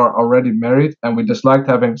Autas who were already married, and we disliked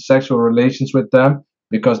having sexual relations with them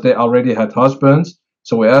because they already had husbands.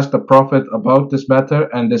 So we asked the Prophet about this matter,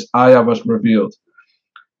 and this ayah was revealed.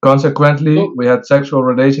 Consequently, we had sexual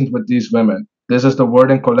relations with these women." This is the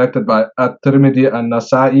wording collected by At-Tirmidhi and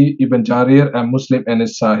Nasa'i, Ibn Jarir, and Muslim in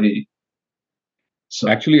his Sahih. So,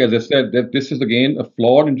 actually, as I said, that this is again a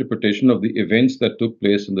flawed interpretation of the events that took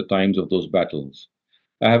place in the times of those battles.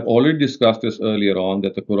 I have already discussed this earlier on,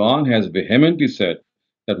 that the Quran has vehemently said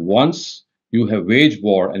that once you have waged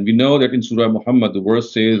war, and we know that in Surah Muhammad, the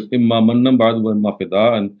verse says, Imma mannam ba'du wa imma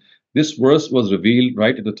fida, and this verse was revealed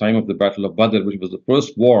right at the time of the Battle of Badr, which was the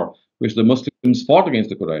first war which the Muslims fought against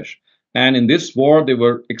the Quraysh. And in this war, they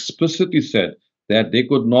were explicitly said that they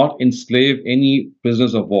could not enslave any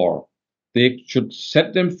prisoners of war. They should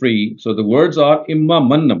set them free. So the words are imma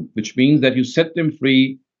mannam, which means that you set them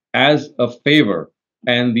free as a favor.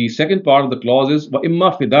 And the second part of the clause is wa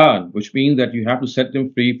imma fidan, which means that you have to set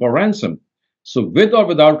them free for ransom. So with or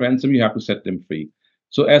without ransom, you have to set them free.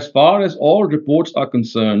 So as far as all reports are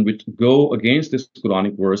concerned which go against this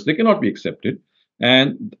Quranic verse, they cannot be accepted.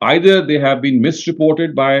 And either they have been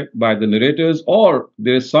misreported by the narrators, or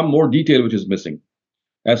there is some more detail which is missing.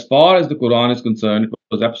 As far as the Quran is concerned, it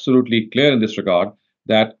was absolutely clear in this regard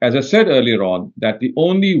that, as I said earlier on, that the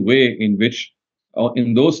only way in which,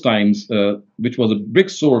 in those times, which was a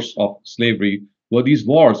big source of slavery, were these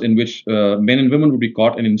wars in which men and women would be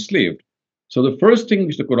caught and enslaved. So the first thing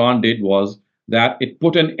which the Quran did was that it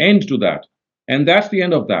put an end to that. And that's the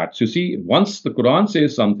end of that. So you see, once the Quran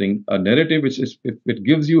says something, a narrative which is, if it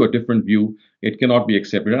gives you a different view, it cannot be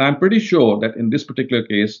accepted. And I'm pretty sure that in this particular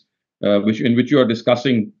case, in which you are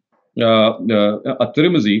discussing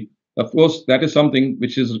At-Tirmidhi, of course, that is something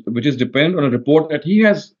which is dependent on a report that he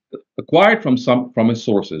has acquired from his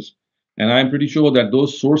sources. And I'm pretty sure that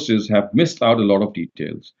those sources have missed out a lot of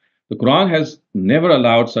details. The Quran has never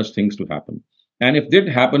allowed such things to happen. And if it did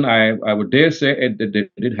happen, I would dare say it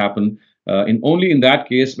did happen only in that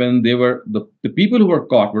case when they were the people who were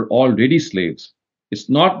caught were already slaves. It's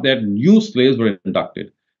not that new slaves were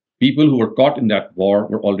inducted. People who were caught in that war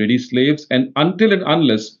were already slaves, and until and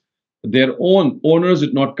unless their own owners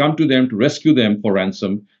did not come to them to rescue them for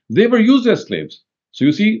ransom, they were used as slaves. So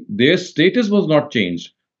you see, their status was not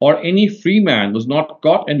changed, or any free man was not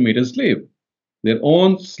caught and made a slave. Their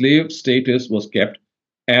own slave status was kept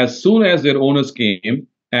as soon as their owners came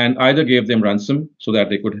and either gave them ransom so that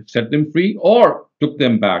they could set them free or took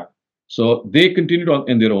them back. So they continued on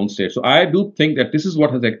in their own state. So I do think that this is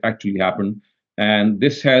what has actually happened. And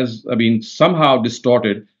this has been somehow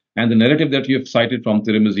distorted. And the narrative that you have cited from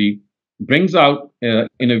Tirmidhi brings out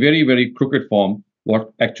in a very, very crooked form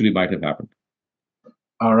what actually might have happened.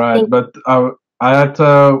 All right. But I had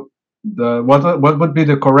what would be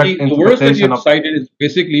the correct the verse that you have cited is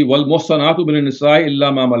basically wal muhsanatu min an-nisa'i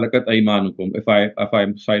illa ma malakat aymanukum, if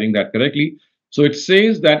I'm citing that correctly. So it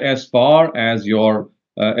says that as far as your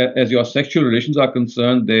sexual relations are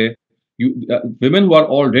concerned, women who are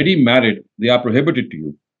already married, they are prohibited to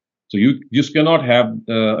you. So you just cannot have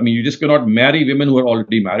you just cannot marry women who are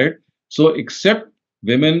already married. So except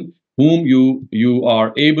women whom you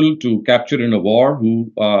are able to capture in a war,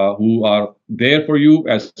 who are there for you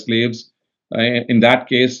as slaves. In that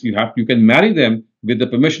case, you can marry them with the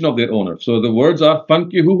permission of their owner. So the words are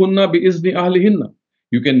fankihuhunna biizni ahlihinna.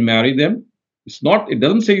 You can marry them. It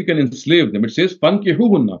doesn't say you can enslave them. It says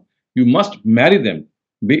fankihuhunna. You must marry them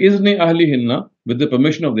biizni ahlihinna, with the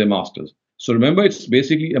permission of their masters. So remember, it's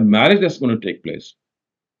basically a marriage that's going to take place.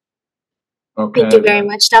 Okay. Thank you very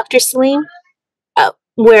much, Dr. Saleem.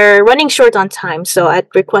 We're running short on time, so I'd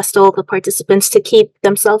request all the participants to keep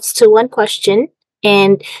themselves to one question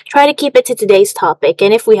and try to keep it to today's topic.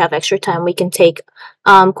 And if we have extra time, we can take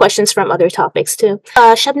questions from other topics too.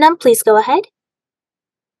 Shabnam, please go ahead.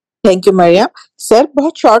 Thank you, Maria. Sir,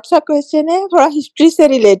 बहुत short सा question है, थोड़ा history से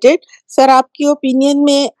related. Sir, आपकी opinion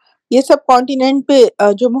में ये सब continent पे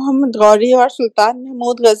जो मोहम्मद गौरी और सुल्तान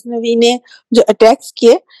महमूद गजनवी ने जो attacks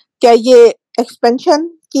किए, क्या ये expansion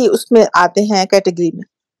की उसमें आते हैं category में?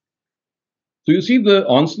 So you see the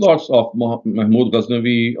onslaughts of Mahmud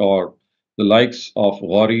Ghaznavi or the likes of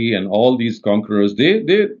Ghori and all these conquerors, they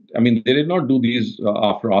did not do these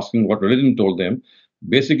after asking what religion told them.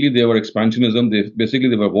 Basically, they were expansionism.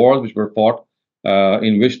 They were wars which were fought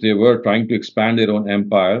in which they were trying to expand their own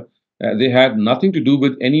empire. They had nothing to do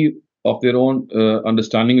with any of their own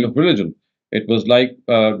understanding of religion. It was like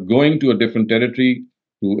going to a different territory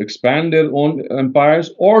to expand their own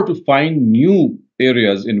empires or to find new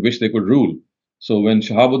areas in which they could rule. So when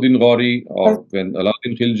Shahabuddin Ghori or when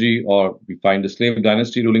Alauddin Khilji, or we find the slave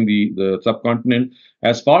dynasty ruling the subcontinent,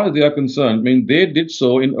 as far as they are concerned, they did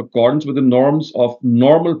so in accordance with the norms of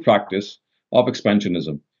normal practice of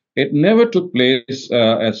expansionism. It never took place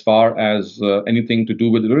as far as anything to do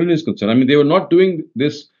with religion is concerned. They were not doing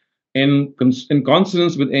this in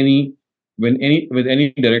consonance with any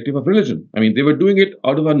directive of religion. They were doing it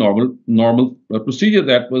out of a normal procedure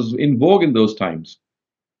that was in vogue in those times.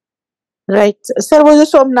 Right, sir. वो जो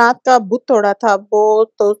सोमनाथ का बुत तोड़ा था,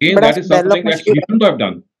 वो तो that is something that you shouldn't have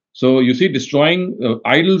done. So you see, destroying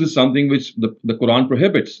idols is something which the Quran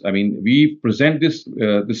prohibits. We present this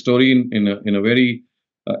story in a very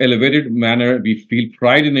elevated manner. We feel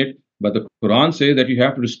pride in it, but the Quran says that you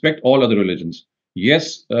have to respect all other religions.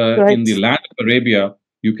 Yes, right. In the land of Arabia,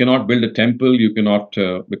 you cannot build a temple. You cannot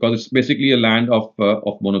because it's basically a land of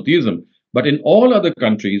monotheism. But in all other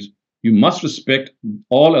countries, you must respect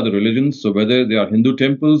all other religions. So whether they are Hindu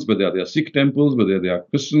temples, whether they are Sikh temples, whether they are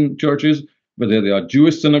Christian churches, whether they are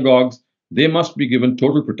Jewish synagogues, they must be given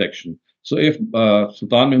total protection. So if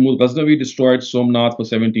Sultan Mahmud Ghaznavi destroyed Somnath for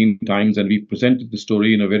 17 times and we presented the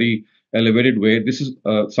story in a very elevated way, this is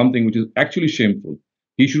something which is actually shameful.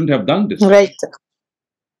 He shouldn't have done this. Right.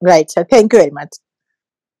 Right, sir. Thank you very much.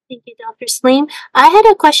 Thank you, Dr. Saleem. I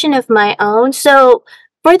had a question of my own. So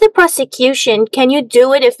for the prosecution, can you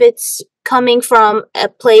do it if it's coming from a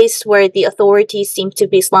place where the authorities seem to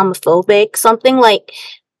be Islamophobic? Something like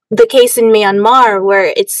the case in Myanmar,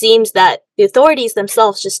 where it seems that the authorities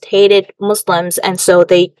themselves just hated Muslims, and so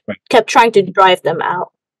they kept trying to drive them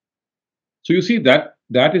out. So you see that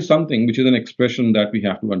is something which is an expression that we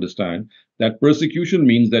have to understand, that persecution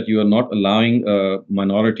means that you are not allowing a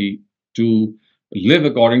minority to live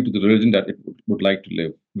according to the religion that it would like to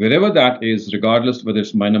live. Wherever that is, regardless whether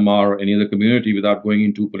it's Myanmar or any other community, without going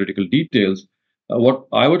into political details, what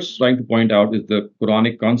I was trying to point out is the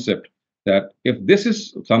Quranic concept that if this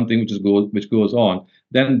is something which goes on,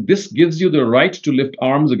 then this gives you the right to lift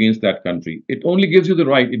arms against that country. It only gives you the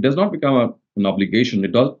right. It does not become an obligation.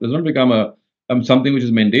 It does not become something which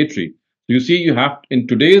is mandatory. So you see, you have in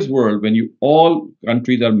today's world, when all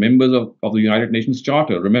countries are members of the United Nations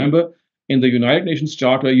Charter. Remember, in the United Nations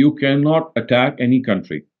Charter, you cannot attack any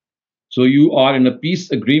country. So you are in a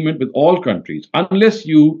peace agreement with all countries, unless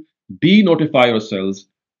you de-notify yourselves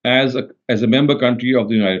as a member country of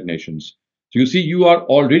the United Nations. So you see, you are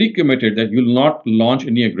already committed that you will not launch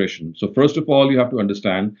any aggression. So first of all, you have to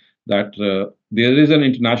understand that there is an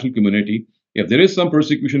international community. If there is some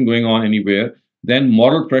persecution going on anywhere, then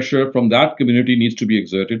moral pressure from that community needs to be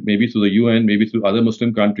exerted, maybe through the UN, maybe through other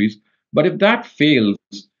Muslim countries. But if that fails,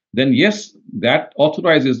 then yes, that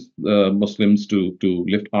authorizes Muslims to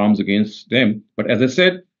lift arms against them. But as I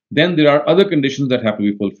said, then there are other conditions that have to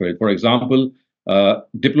be fulfilled. For example,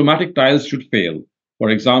 diplomatic ties should fail. For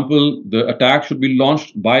example, the attack should be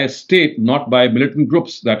launched by a state, not by militant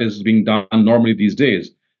groups, that is being done normally these days.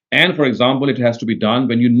 And for example, it has to be done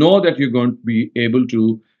when you know that you're going to be able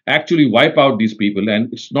to actually wipe out these people,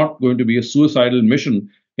 and it's not going to be a suicidal mission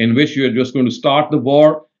in which you're just going to start the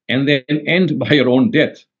war and then end by your own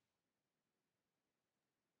death.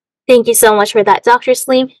 Thank you so much for that, Dr.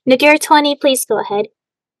 Saleem. Nagir 20, please go ahead.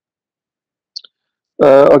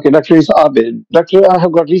 Okay, Dr. Is Abid. Doctor, I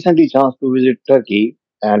have got recently chance to visit Turkey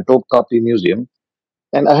and Topkapi Museum,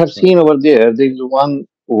 and I have seen over there is one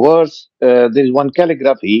verse, there is one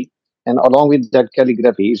calligraphy, and along with that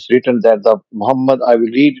calligraphy, it's written that the Muhammad. I will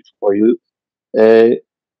read it for you. They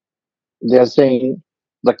are saying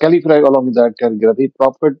the calligraphy along with that calligraphy,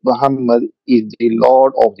 Prophet Muhammad is the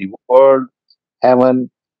Lord of the world, heaven,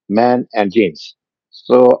 man, and jinns.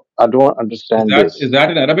 So I don't understand this. Is that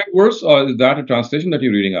an Arabic verse, or is that a translation that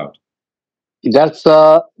you're reading out? That's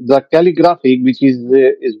the calligraphy which is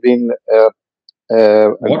been.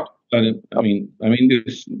 What? I mean,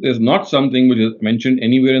 there's not something which is mentioned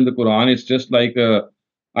anywhere in the Quran. It's just like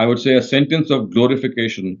I would say, a sentence of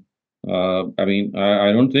glorification. I mean,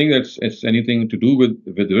 I don't think it's anything to do with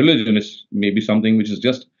religion. It's maybe something which is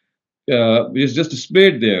just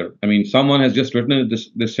displayed there. I mean, someone has just written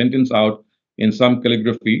this sentence out in some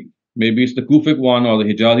calligraphy. Maybe it's the Kufic one or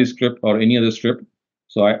the Hijazi script or any other script.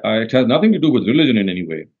 So it has nothing to do with religion in any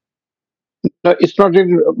way. No, it's not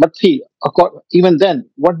really, but see, even then,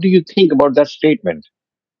 what do you think about that statement?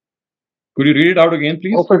 Could you read it out again,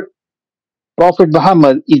 please? Prophet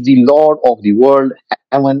Muhammad is the Lord of the world,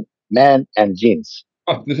 heaven, man, and jinns.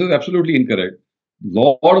 Oh, this is absolutely incorrect.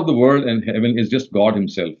 Lord of the world and heaven is just God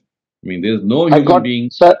himself. I mean, there's no human being.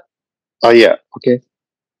 Sir, oh yeah, okay.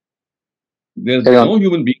 There's no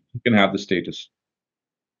human being who can have the status.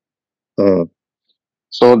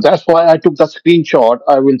 So that's why I took the screenshot.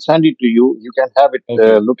 I will send it to you. You can have it.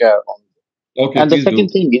 Okay. Look at. Okay. And the second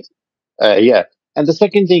thing is, and the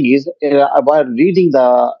second thing is, while reading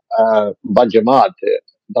the Bajamaat,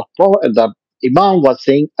 the Imam was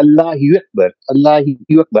saying Allahu Akbar, Allahu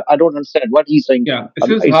Akbar. I don't understand what he's saying. Yeah, this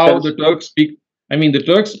is how the Turks speak. I mean, the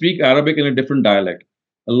Turks speak Arabic in a different dialect.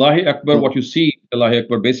 Allahu Akbar, what you see, Allahu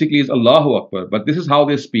Akbar, basically is Allahu Akbar, but this is how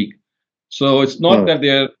they speak. So it's not that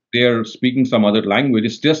they're speaking some other language.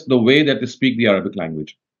 It's just the way that they speak the Arabic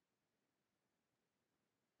language.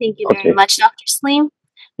 Thank you very much, Dr. Saleem.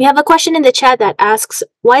 We have a question in the chat that asks,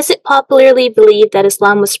 why is it popularly believed that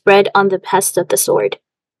Islam was spread on the behest of the sword?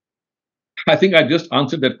 I think I just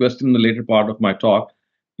answered that question in the later part of my talk,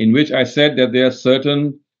 in which I said that there are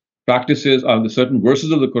certain practices or certain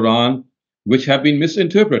verses of the Quran which have been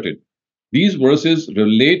misinterpreted. These verses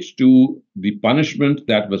relate to the punishment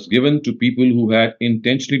that was given to people who had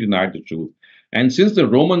intentionally denied the truth. And since the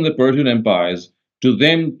Roman and the Persian empires, to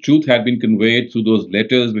them, truth had been conveyed through those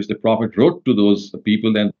letters which the Prophet wrote to those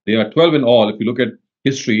people, and there are 12 in all. If you look at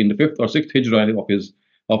history, in the 5th or 6th Hijrah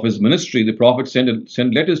of his ministry, the Prophet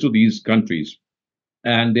sent letters to these countries,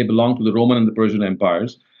 and they belonged to the Roman and the Persian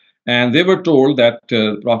empires. And they were told that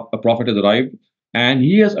a prophet has arrived, and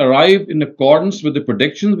he has arrived in accordance with the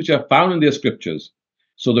predictions which are found in their scriptures.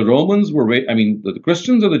 So the Romans were, the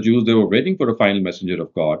Christians and the Jews, they were waiting for a final messenger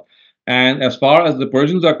of God. And as far as the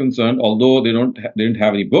Persians are concerned, although they didn't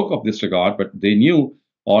have any book of this regard, but they knew,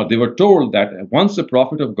 or they were told, that once a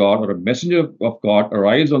prophet of God or a messenger of God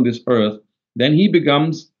arrives on this earth, then he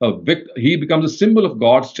becomes a symbol of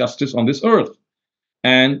God's justice on this earth.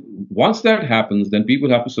 And once that happens, then people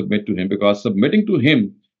have to submit to him, because submitting to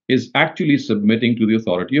him is actually submitting to the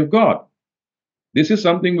authority of God. This is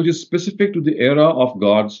something which is specific to the era of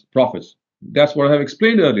God's prophets. That's what I have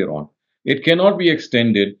explained earlier on. It cannot be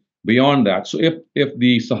extended beyond that. So if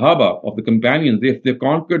the Sahaba of the companions, if they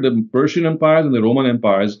conquered the Persian empires and the Roman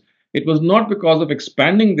empires, it was not because of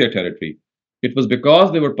expanding their territory. It was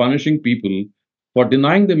because they were punishing people for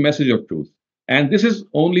denying the message of truth. And this is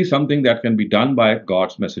only something that can be done by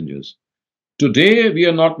God's messengers. Today, we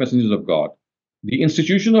are not messengers of God. The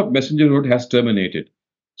institution of messengerhood has terminated.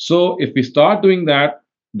 So, if we start doing that,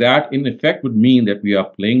 that in effect would mean that we are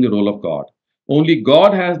playing the role of God. Only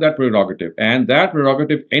God has that prerogative, and that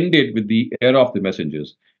prerogative ended with the era of the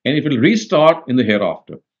messengers, and it will restart in the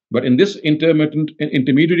hereafter. But in this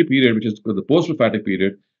intermediary period, which is the post-prophetic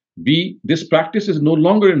period, this practice is no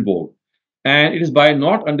longer in vogue. And it is by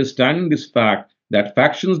not understanding this fact that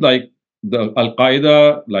factions like the Al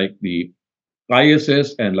Qaeda, like the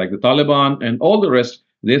ISS, and like the Taliban, and all the rest,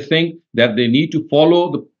 they think that they need to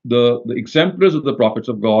follow the exemplars of the prophets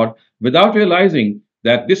of God without realizing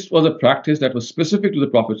that this was a practice that was specific to the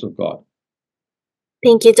prophets of God.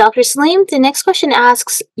 Thank you, Dr. Saleem. The next question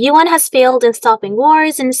asks, UN has failed in stopping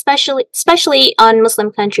wars, and especially on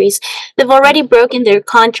Muslim countries. They've already broken their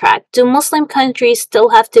contract. Do Muslim countries still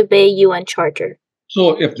have to obey UN Charter?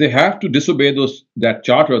 So if they have to disobey that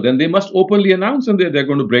charter, then they must openly announce and they're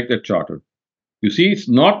going to break that charter. You see, it's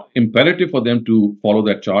not imperative for them to follow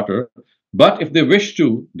that charter, but if they wish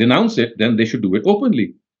to denounce it, then they should do it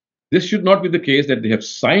openly. This should not be the case that they have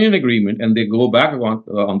signed an agreement and they go back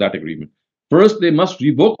on that agreement. First, they must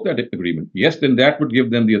revoke that agreement. Yes, then that would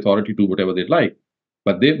give them the authority to do whatever they'd like.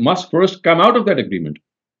 But they must first come out of that agreement.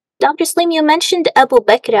 Dr. Saleem, you mentioned Abu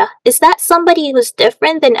Bakr. Is that somebody who's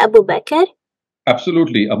different than Abu Bakr?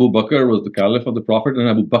 Absolutely. Abu Bakr was the caliph of the Prophet, and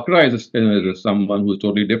Abu Bakr is someone who is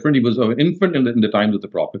totally different. He was an infant in the times of the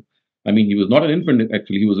Prophet. I mean, he was not an infant,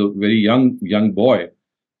 actually. He was a very young boy.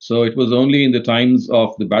 So it was only in the times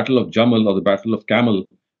of the Battle of Jamal or the Battle of Camel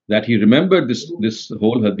that he remembered this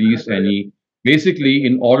whole hadith, and he basically,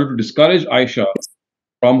 in order to discourage Aisha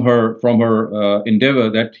from her endeavor,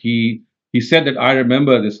 that he said that I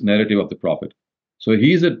remember this narrative of the Prophet. So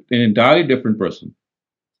he's an entirely different person.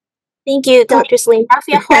 Thank you, Dr. Saleem.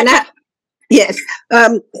 Yes.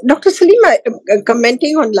 Dr. Saleem,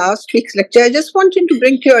 commenting on last week's lecture, I just wanted to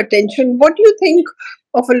bring to your attention, what do you think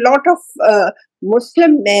of a lot of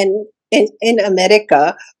Muslim men in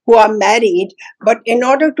America who are married, but in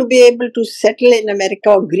order to be able to settle in America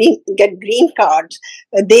or get green cards,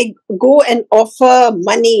 they go and offer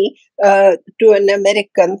money to an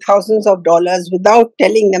American, thousands of dollars, without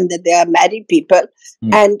telling them that they are married people,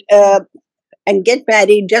 and get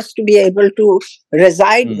married just to be able to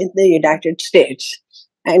reside in the United States.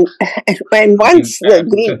 And once the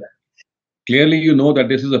green... Clearly, you know that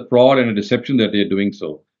this is a fraud and a deception that they're doing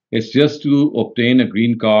so. It's just to obtain a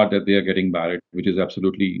green card that they are getting married, which is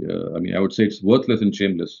absolutely, I would say it's worthless and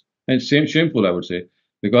shameless. And shameful, I would say,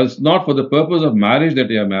 because it's not for the purpose of marriage that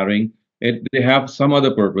they are marrying. They have some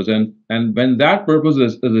other purpose. And when that purpose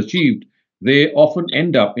is achieved, they often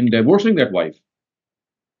end up in divorcing that wife.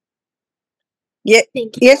 Yeah,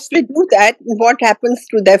 yes, they do that. What happens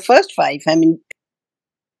to their first wife?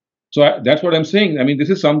 So that's what I'm saying. This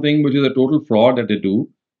is something which is a total fraud that they do.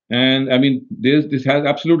 And this has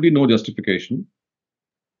absolutely no justification.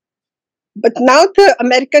 But now the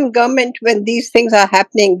American government, when these things are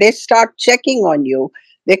happening, they start checking on you.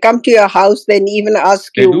 They come to your house, then even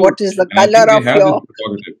ask you what is the color of your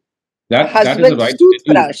husband's right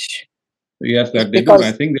toothbrush. Yes, that they do.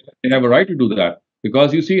 I think they have a right to do that.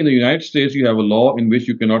 Because you see, in the United States, you have a law in which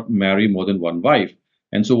you cannot marry more than one wife.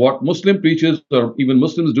 And so what Muslim preachers or even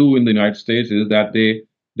Muslims do in the United States is that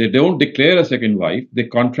they don't declare a second wife. They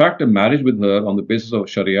contract a marriage with her on the basis of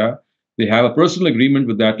Sharia. They have a personal agreement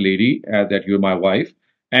with that lady that you're my wife.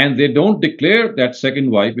 And they don't declare that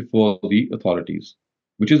second wife before the authorities,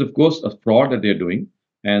 which is, of course, a fraud that they're doing.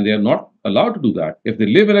 And they are not allowed to do that. If they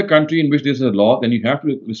live in a country in which there's a law, then you have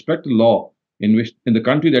to respect the law in the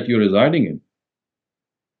country that you're residing in.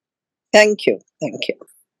 Thank you. Thank you.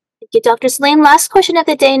 Thank you, Dr. Saleem. Last question of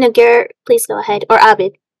the day, Nagar, please go ahead. Or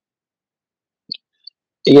Abid.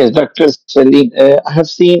 Yes, Dr. Saleem, I have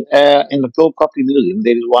seen in the Top Copy Museum,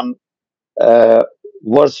 there is one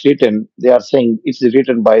verse written. They are saying it's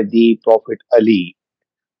written by the Prophet Ali.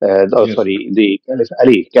 Yes. Sorry, the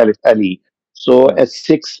Caliph Ali. So, at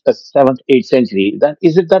 6th, 7th, 8th century.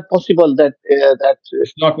 Is it that possible that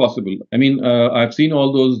it's not possible? I've seen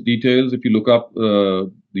all those details. If you look up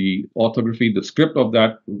the orthography, the script of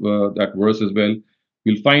that verse as well,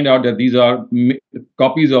 you'll find out that these are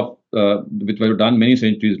copies of which were done many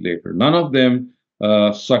centuries later. None of them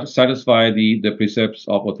satisfy the precepts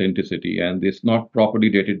of authenticity, and it's not properly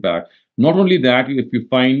dated back. Not only that, if you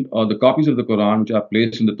find the copies of the Quran which are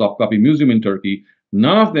placed in the Topkapi Museum in Turkey,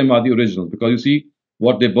 none of them are the originals, because you see,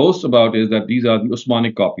 what they boast about is that these are the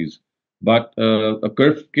Osmanic copies. But a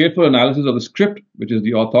careful analysis of the script, which is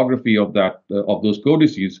the orthography of of those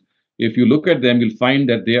codices, if you look at them, you'll find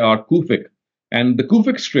that they are Kufic. And the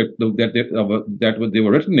Kufic script that they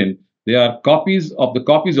were written in, they are copies of the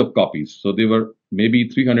copies of copies. So they were maybe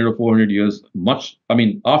 300 or 400 years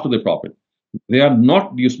after the Prophet. They are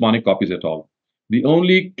not the Osmanic copies at all. The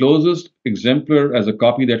only closest exemplar as a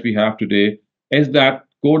copy that we have today is that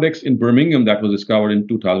codex in Birmingham that was discovered in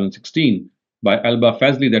 2016 by Alba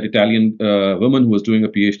Fazli, that Italian woman who was doing a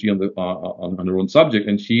PhD on her own subject,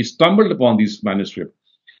 and she stumbled upon these manuscripts.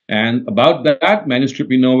 And about that manuscript,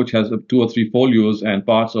 we know, which has 2 or 3 folios and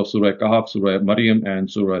parts of Surah Kahf, Surah Maryam,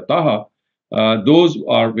 and Surah Taha, those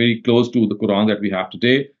are very close to the Quran that we have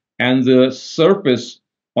today. And the surface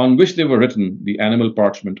on which they were written, the animal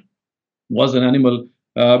parchment, was an animal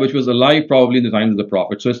which was alive probably in the times of the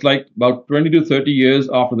Prophet. So it's like about 20 to 30 years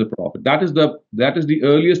after the Prophet. That is the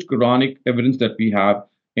earliest Quranic evidence that we have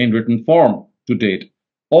in written form to date.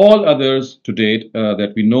 All others to date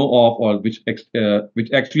that we know of, or which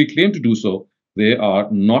actually claim to do so, they are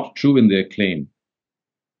not true in their claim.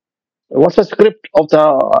 What's the script of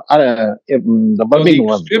the Birmingham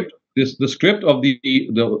one? The script of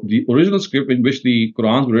the original script in which the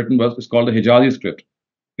Qurans were written is called the Hijazi script.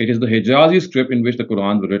 It is the Hijazi script in which the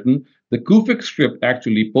Qurans were written. The Kufic script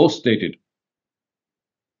actually post-dated.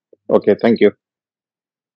 Okay, thank you.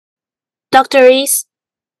 Dr. Rees,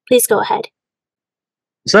 please go ahead.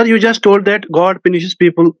 Sir, you just told that God punishes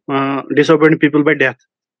people, disobedient people by death,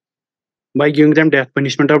 by giving them death,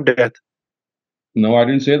 punishment of death. No, I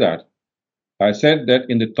didn't say that. I said that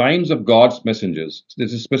in the times of God's messengers,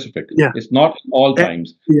 this is specific. Yeah. It's not all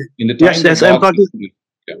times. Yeah. In the times yes, I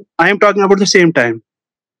am talking about the same time.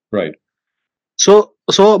 Right. So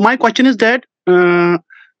my question is that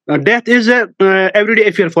death is a everyday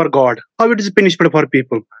affair for God. How it is punishment for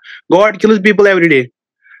people? God kills people every day.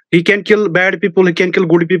 He can kill bad people. He can kill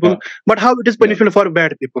good people. Yeah. But how it is punishment for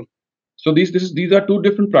bad people? So these are two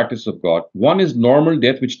different practices of God. One is normal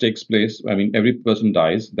death, which takes place. I mean, every person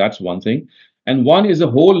dies. That's one thing. And one is a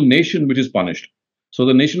whole nation which is punished. So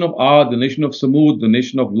the nation of Ad, the nation of Samud, the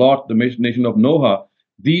nation of Lot, the nation of Noah,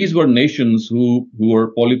 these were nations who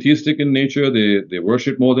were polytheistic in nature. They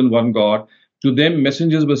worshipped more than one God. To them,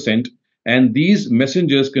 messengers were sent, and these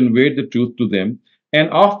messengers conveyed the truth to them. And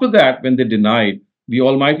after that, when they denied, the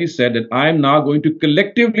Almighty said that I am now going to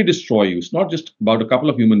collectively destroy you. It's not just about a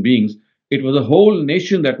couple of human beings. It was a whole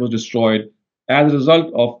nation that was destroyed as a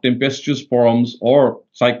result of tempestuous storms or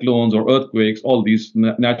cyclones or earthquakes, all these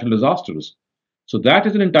natural disasters. So that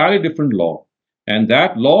is an entirely different law. And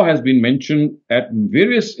that law has been mentioned at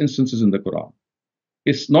various instances in the Quran.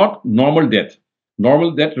 It's not normal death.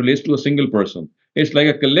 Normal death relates to a single person. It's like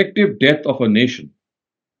a collective death of a nation.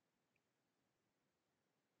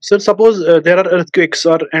 So suppose there are earthquakes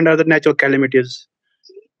and other natural calamities.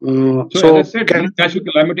 So as I said, natural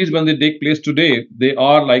calamities, when they take place today, they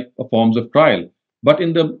are like forms of trial. But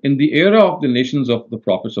in the era of the nations of the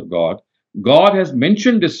prophets of God, God has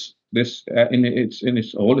mentioned this in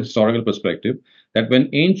its whole historical perspective, that when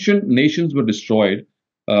ancient nations were destroyed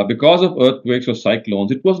because of earthquakes or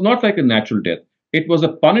cyclones, it was not like a natural death. It was a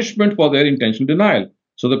punishment for their intentional denial.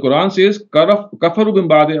 So the Quran says, "Kafaru bin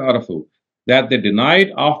ba'de arafu," that they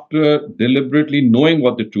denied after deliberately knowing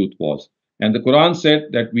what the truth was. And the Quran said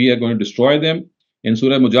that we are going to destroy them. In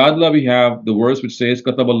Surah Mujadala, we have the verse which says,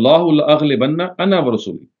 "Kataballahu la'aghlibanna ana wa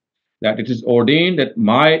rasuli," that it is ordained that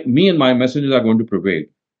me and my messengers are going to prevail.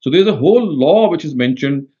 So there's a whole law which is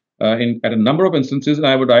mentioned at a number of instances, and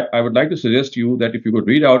I would like to suggest to you that if you could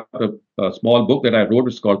read out a small book that I wrote,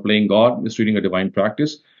 it's called Playing God, Mistreating a Divine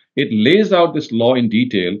Practice. It lays out this law in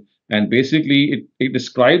detail, and basically it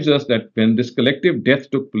describes us that when this collective death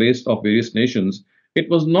took place of various nations, it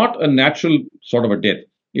was not a natural sort of a death.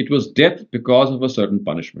 It was death because of a certain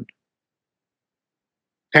punishment.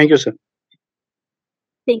 Thank you, sir.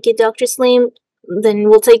 Thank you, Dr. Saleem. Then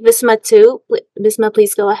we'll take Bisma too. Bisma,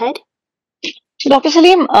 please go ahead. Dr.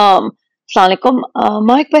 Saleem, Assalamu alaikum.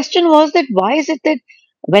 My question was that why is it that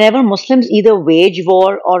whenever Muslims either wage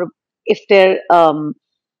war or if they're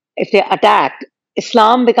attacked,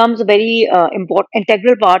 Islam becomes a very important,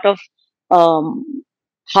 integral part of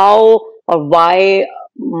how or why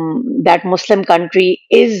that Muslim country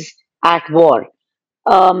is at war.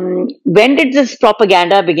 When did this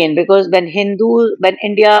propaganda begin? Because when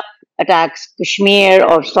India attacks Kashmir,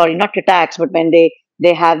 or sorry, not attacks, but when they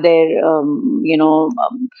They have their,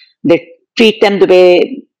 they treat them the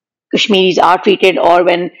way Kashmiris are treated, or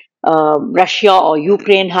when Russia or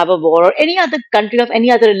Ukraine have a war, or any other country of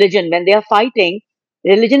any other religion, when they are fighting,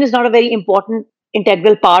 religion is not a very important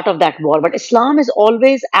integral part of that war. But Islam is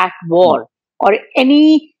always at war, or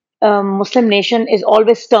any Muslim nation is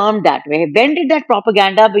always termed that way. When did that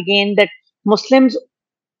propaganda begin that Muslims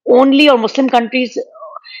only, or Muslim countries,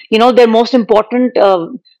 their most important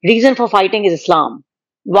reason for fighting is Islam?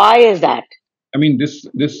 Why is that? I mean, this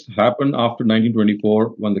happened after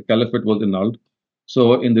 1924 when the caliphate was annulled.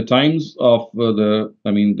 So in the times of when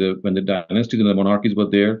the dynasties and the monarchies were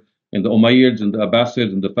there, and the Umayyads and the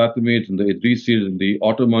Abbasids and the Fatimids and the Idrisids and the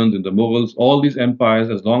Ottomans and the Mughals, all these empires,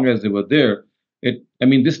 as long as they were there,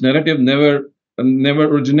 this narrative never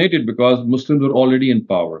originated because Muslims were already in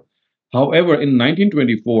power. However, in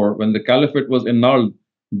 1924, when the caliphate was annulled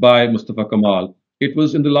by Mustafa Kemal, it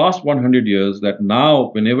was in the last 100 years that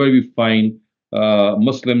now, whenever we find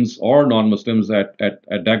Muslims or non-Muslims at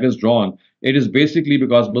daggers drawn, it is basically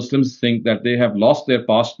because Muslims think that they have lost their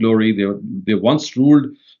past glory. They once ruled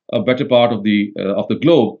a better part of the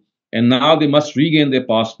globe, and now they must regain their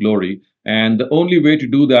past glory. And the only way to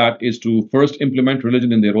do that is to first implement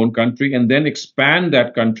religion in their own country, and then expand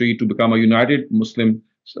that country to become a united Muslim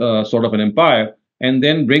sort of an empire, and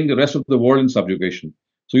then bring the rest of the world in subjugation.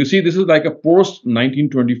 So you see, this is like a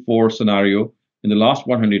post-1924 scenario in the last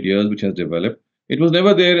 100 years, which has developed. It was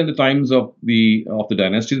never there in the times of the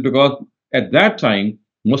dynasties, because at that time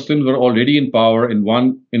Muslims were already in power in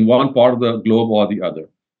one part of the globe or the other.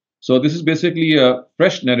 So this is basically a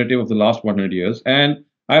fresh narrative of the last 100 years, and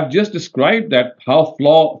I've just described that how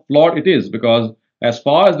flawed it is, because as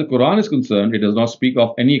far as the Quran is concerned, it does not speak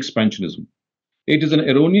of any expansionism. It is an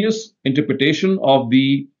erroneous interpretation of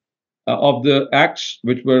the acts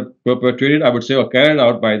which were perpetrated, I would say, or carried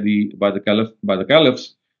out by the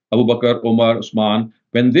caliphs, Abu Bakr, Omar, Usman.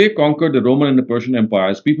 When they conquered the Roman and the Persian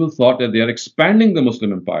empires, people thought that they are expanding the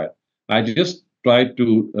Muslim empire. I just tried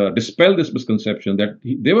to dispel this misconception that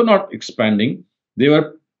they were not expanding. They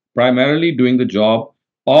were primarily doing the job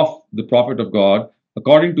of the Prophet of God,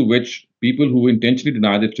 according to which people who intentionally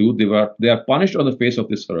deny the truth, they are punished on the face of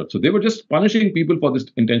this earth. So they were just punishing people for this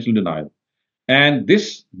intentional denial. And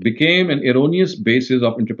this became an erroneous basis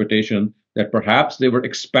of interpretation that perhaps they were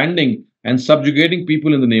expanding and subjugating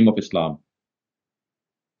people in the name of Islam.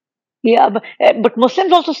 Yeah, but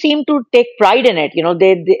Muslims also seem to take pride in it.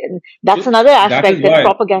 That's another aspect, that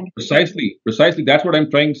propaganda. Precisely. That's what I'm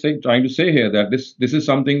trying to say here. That this is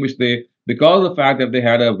something which because of the fact that they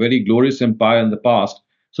had a very glorious empire in the past,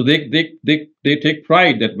 so they take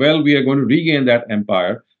pride that, well, we are going to regain that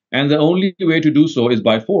empire, and the only way to do so is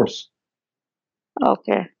by force.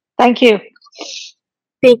 Okay, thank you.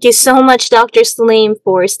 Thank you so much, Dr. Saleem,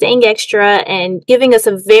 for staying extra and giving us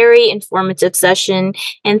a very informative session.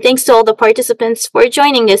 And thanks to all the participants for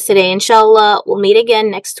joining us today. Inshallah, we'll meet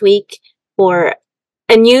again next week for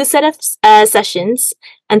a new set of sessions.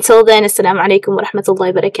 Until then, Assalamu alaikum wa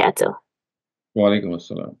rahmatullahi wa barakatuh. Wa alaikum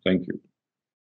assalam. Thank you.